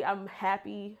 ultimately I'm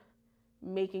happy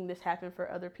making this happen for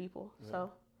other people. Yeah.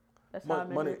 So that's how I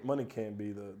measure it. Money can't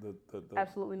be the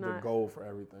absolutely not the goal for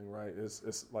everything, right?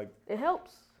 It's like, it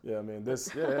helps. Yeah, I mean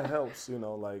it helps. You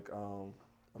know, like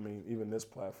I mean, even this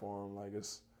platform, like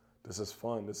this is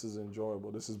fun. This is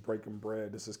enjoyable. This is breaking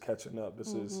bread. This is catching up.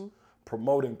 This is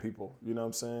promoting people. You know what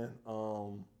I'm saying?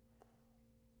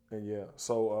 And yeah,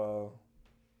 so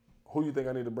who you think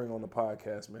I need to bring on the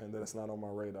podcast, man? That's not on my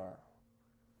radar.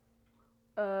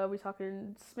 We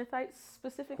talking Smithites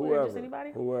specifically, or just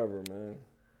anybody? Whoever, man.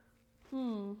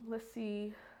 Let's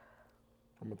see.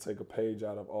 I'm gonna take a page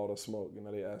out of All the Smoke. You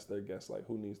know, they asked their guests like,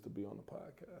 who needs to be on the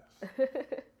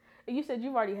podcast. You said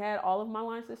you've already had all of my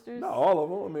line sisters. Not all of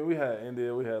them. I mean, we had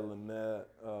India, we had Lynette,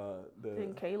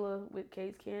 and Kayla with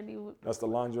Kay's Candy. That's the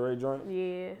lingerie joint.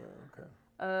 Yeah.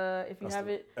 Okay. If you That's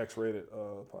haven't X-rated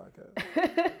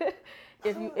podcast.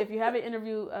 if you haven't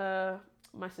interviewed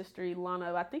my sister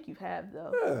Ilana, I think you have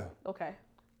though. Yeah. Okay.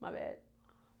 My bad.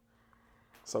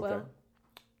 It's okay.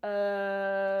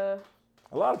 Well,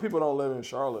 a lot of people don't live in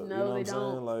Charlotte. No, you know what they I'm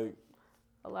don't. saying? Like,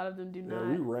 a lot of them do not.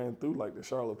 We ran through like the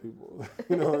Charlotte people.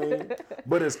 You know what I mean?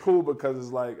 But it's cool because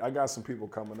it's like I got some people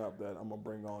coming up that I'm gonna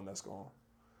bring on that's gonna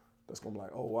be like,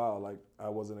 oh wow, like I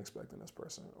wasn't expecting this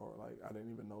person, or like I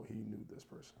didn't even know he knew this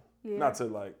person. Yeah. Not to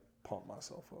like pump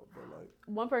myself up. But like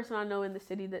one person I know in the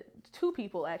city two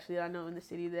people actually I know in the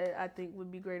city that I think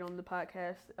would be great on the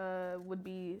podcast would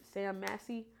be Sam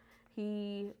Massey.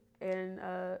 He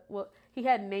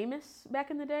had Namus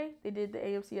back in the day. They did the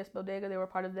AMCS Bodega. They were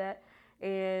part of that,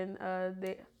 and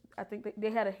I think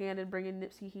they had a hand in bringing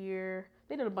Nipsey here.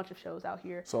 They did a bunch of shows out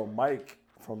here. So Mike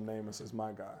from Namus is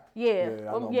my guy.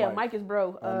 Yeah, Mike is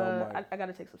bro. I know Mike. I got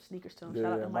to take some sneakers to him.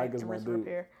 Shout out to Mike and Rinse and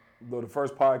Repair. The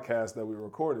first podcast that we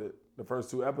recorded, the first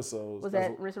 2 episodes. Was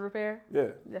that Rinse and Repair? Yeah.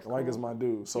 That's Mike cool. is my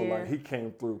dude. So like he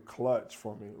came through clutch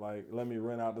for me. Like let me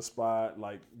rent out the spot,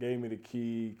 like gave me the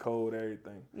key, code,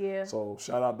 everything. Yeah. So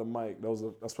shout out to Mike.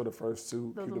 That's for the first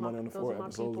 2 Those Keep the Money on the Floor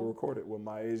episodes were recorded with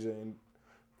Myasia and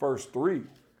first 3.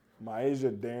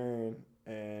 Myasia, Darren,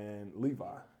 and Levi.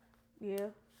 Yeah.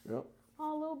 Yep.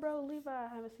 Oh, little bro, Levi. I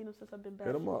haven't seen him since I've been back.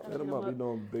 Hit him up. He's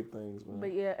doing big things, man.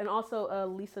 But yeah, and also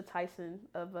Lisa Tyson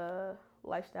of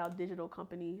Lifestyle Digital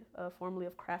Company, formerly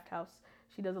of Craft House.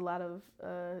 She does a lot of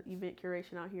event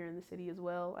curation out here in the city as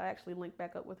well. I actually linked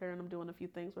back up with her, and I'm doing a few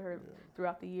things with her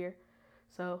throughout the year.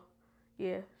 So,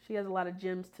 yeah, she has a lot of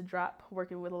gems to drop,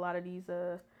 working with a lot of these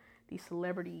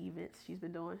celebrity events she's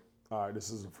been doing. All right, this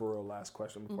is a for real last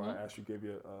question before I ask you, give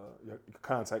you your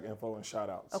contact info and shout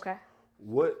outs. Okay.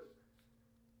 What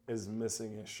is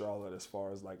missing in Charlotte as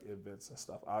far as like events and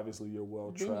stuff? Obviously, you're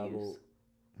well traveled.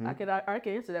 I can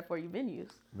answer that for you.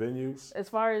 Venues. As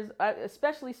far as,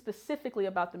 especially specifically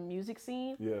about the music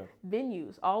scene. Yeah.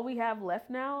 Venues. All we have left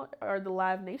now are the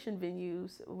Live Nation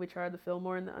venues, which are the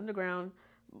Fillmore and the Underground,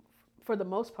 for the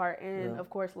most part. And of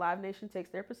course, Live Nation takes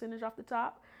their percentage off the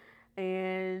top.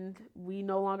 And we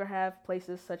no longer have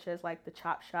places such as like the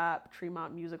Chop Shop,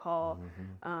 Tremont Music Hall.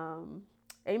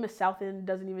 Amos South End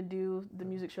doesn't even do the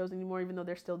music shows anymore, even though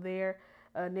they're still there.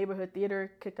 Neighborhood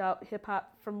Theater kicked out hip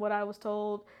hop, from what I was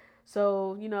told.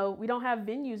 So, we don't have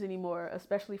venues anymore,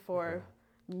 especially for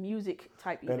music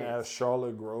type events. And as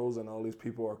Charlotte grows and all these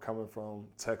people are coming from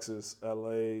Texas,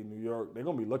 LA, New York, they're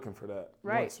going to be looking for that.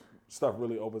 Right. Once stuff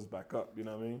really opens back up, you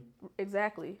know what I mean?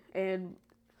 Exactly. And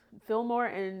Fillmore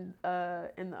and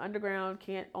the Underground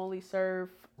can't only serve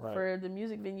for the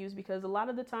music venues, because a lot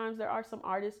of the times there are some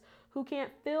artists who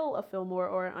can't fill a Fillmore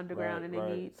or an Underground, and they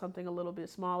need something a little bit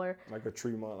smaller. Like a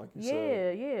Tremont, like you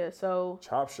said. Yeah. So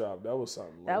Chop Shop, that was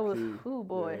something. That was, ooh,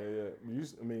 boy.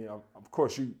 Yeah. Of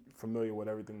course, you familiar with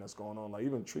everything that's going on. Like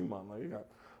even Tremont, like you got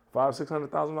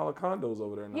 $500,000-$600,000 condos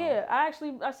over there now. Yeah, I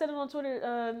said it on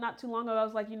Twitter not too long ago. I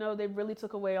was like, they really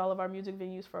took away all of our music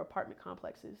venues for apartment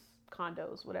complexes,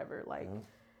 condos, whatever. Like,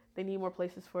 they need more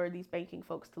places for these banking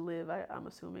folks to live, I'm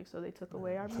assuming. So they took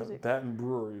away our music. That and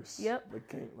breweries. Yep. They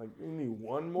can't, you need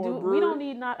one more brewery? We don't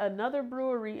need not another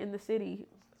brewery in the city.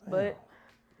 Damn. But,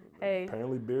 hey,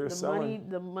 apparently beer is selling.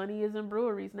 The money is in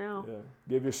breweries now. Yeah.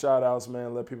 Give your shout outs,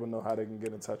 man. Let people know how they can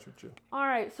get in touch with you. All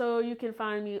right. So you can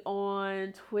find me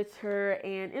on Twitter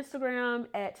and Instagram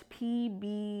at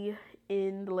PBNJAY__.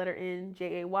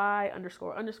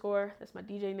 That's my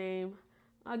DJ name.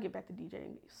 I'll get back to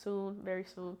DJing soon, very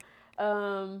soon.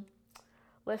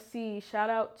 Let's see. Shout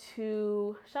out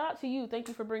to you. Thank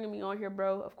you for bringing me on here,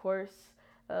 bro. Of course,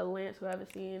 Lance, who I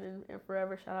haven't seen in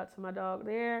forever. Shout out to my dog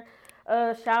there.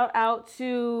 Shout out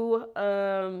to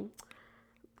all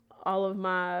of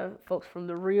my folks from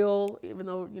The Real, even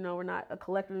though we're not a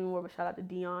collective anymore. But shout out to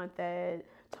Dion, Thad,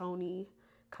 Tony,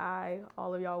 Kai,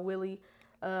 all of y'all, Willie.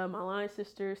 My line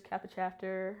sisters, Kappa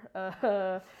Chapter,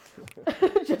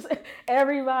 just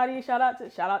everybody. Shout out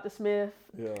to Smith.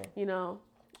 Yeah.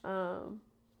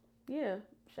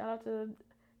 Shout out to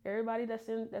everybody that's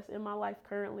in my life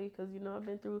currently, because I've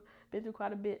been through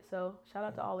quite a bit. So shout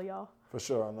out to all of y'all. For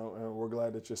sure, I know, and we're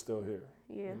glad that you're still here.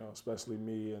 Yeah. Especially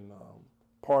me, and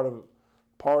part of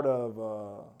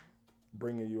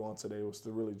bringing you on today was to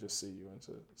really just see you and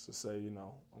to say,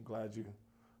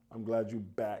 I'm glad you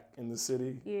back in the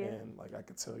city, and like I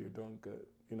could tell you're doing good.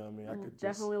 You know what I mean? I could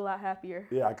definitely a lot happier.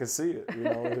 Yeah, I could see it.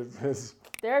 It's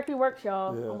therapy works,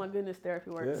 y'all. Yeah. Oh my goodness, therapy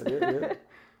works. Yeah.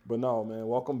 But no, man,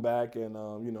 welcome back, and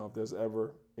if there's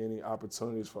ever any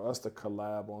opportunities for us to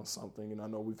collab on something, I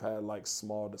know we've had like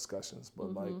small discussions,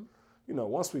 but like,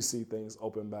 once we see things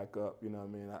open back up,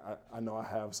 I know I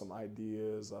have some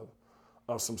ideas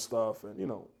of some stuff, and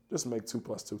just make 2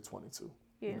 + 2 22.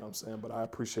 Yeah. You know what I'm saying? But I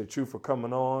appreciate you for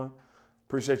coming on.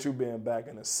 Appreciate you being back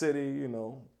in the city,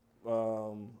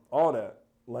 all that.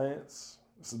 Lance,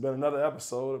 this has been another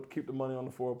episode of Keep the Money on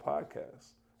the Floor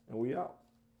podcast, and we out.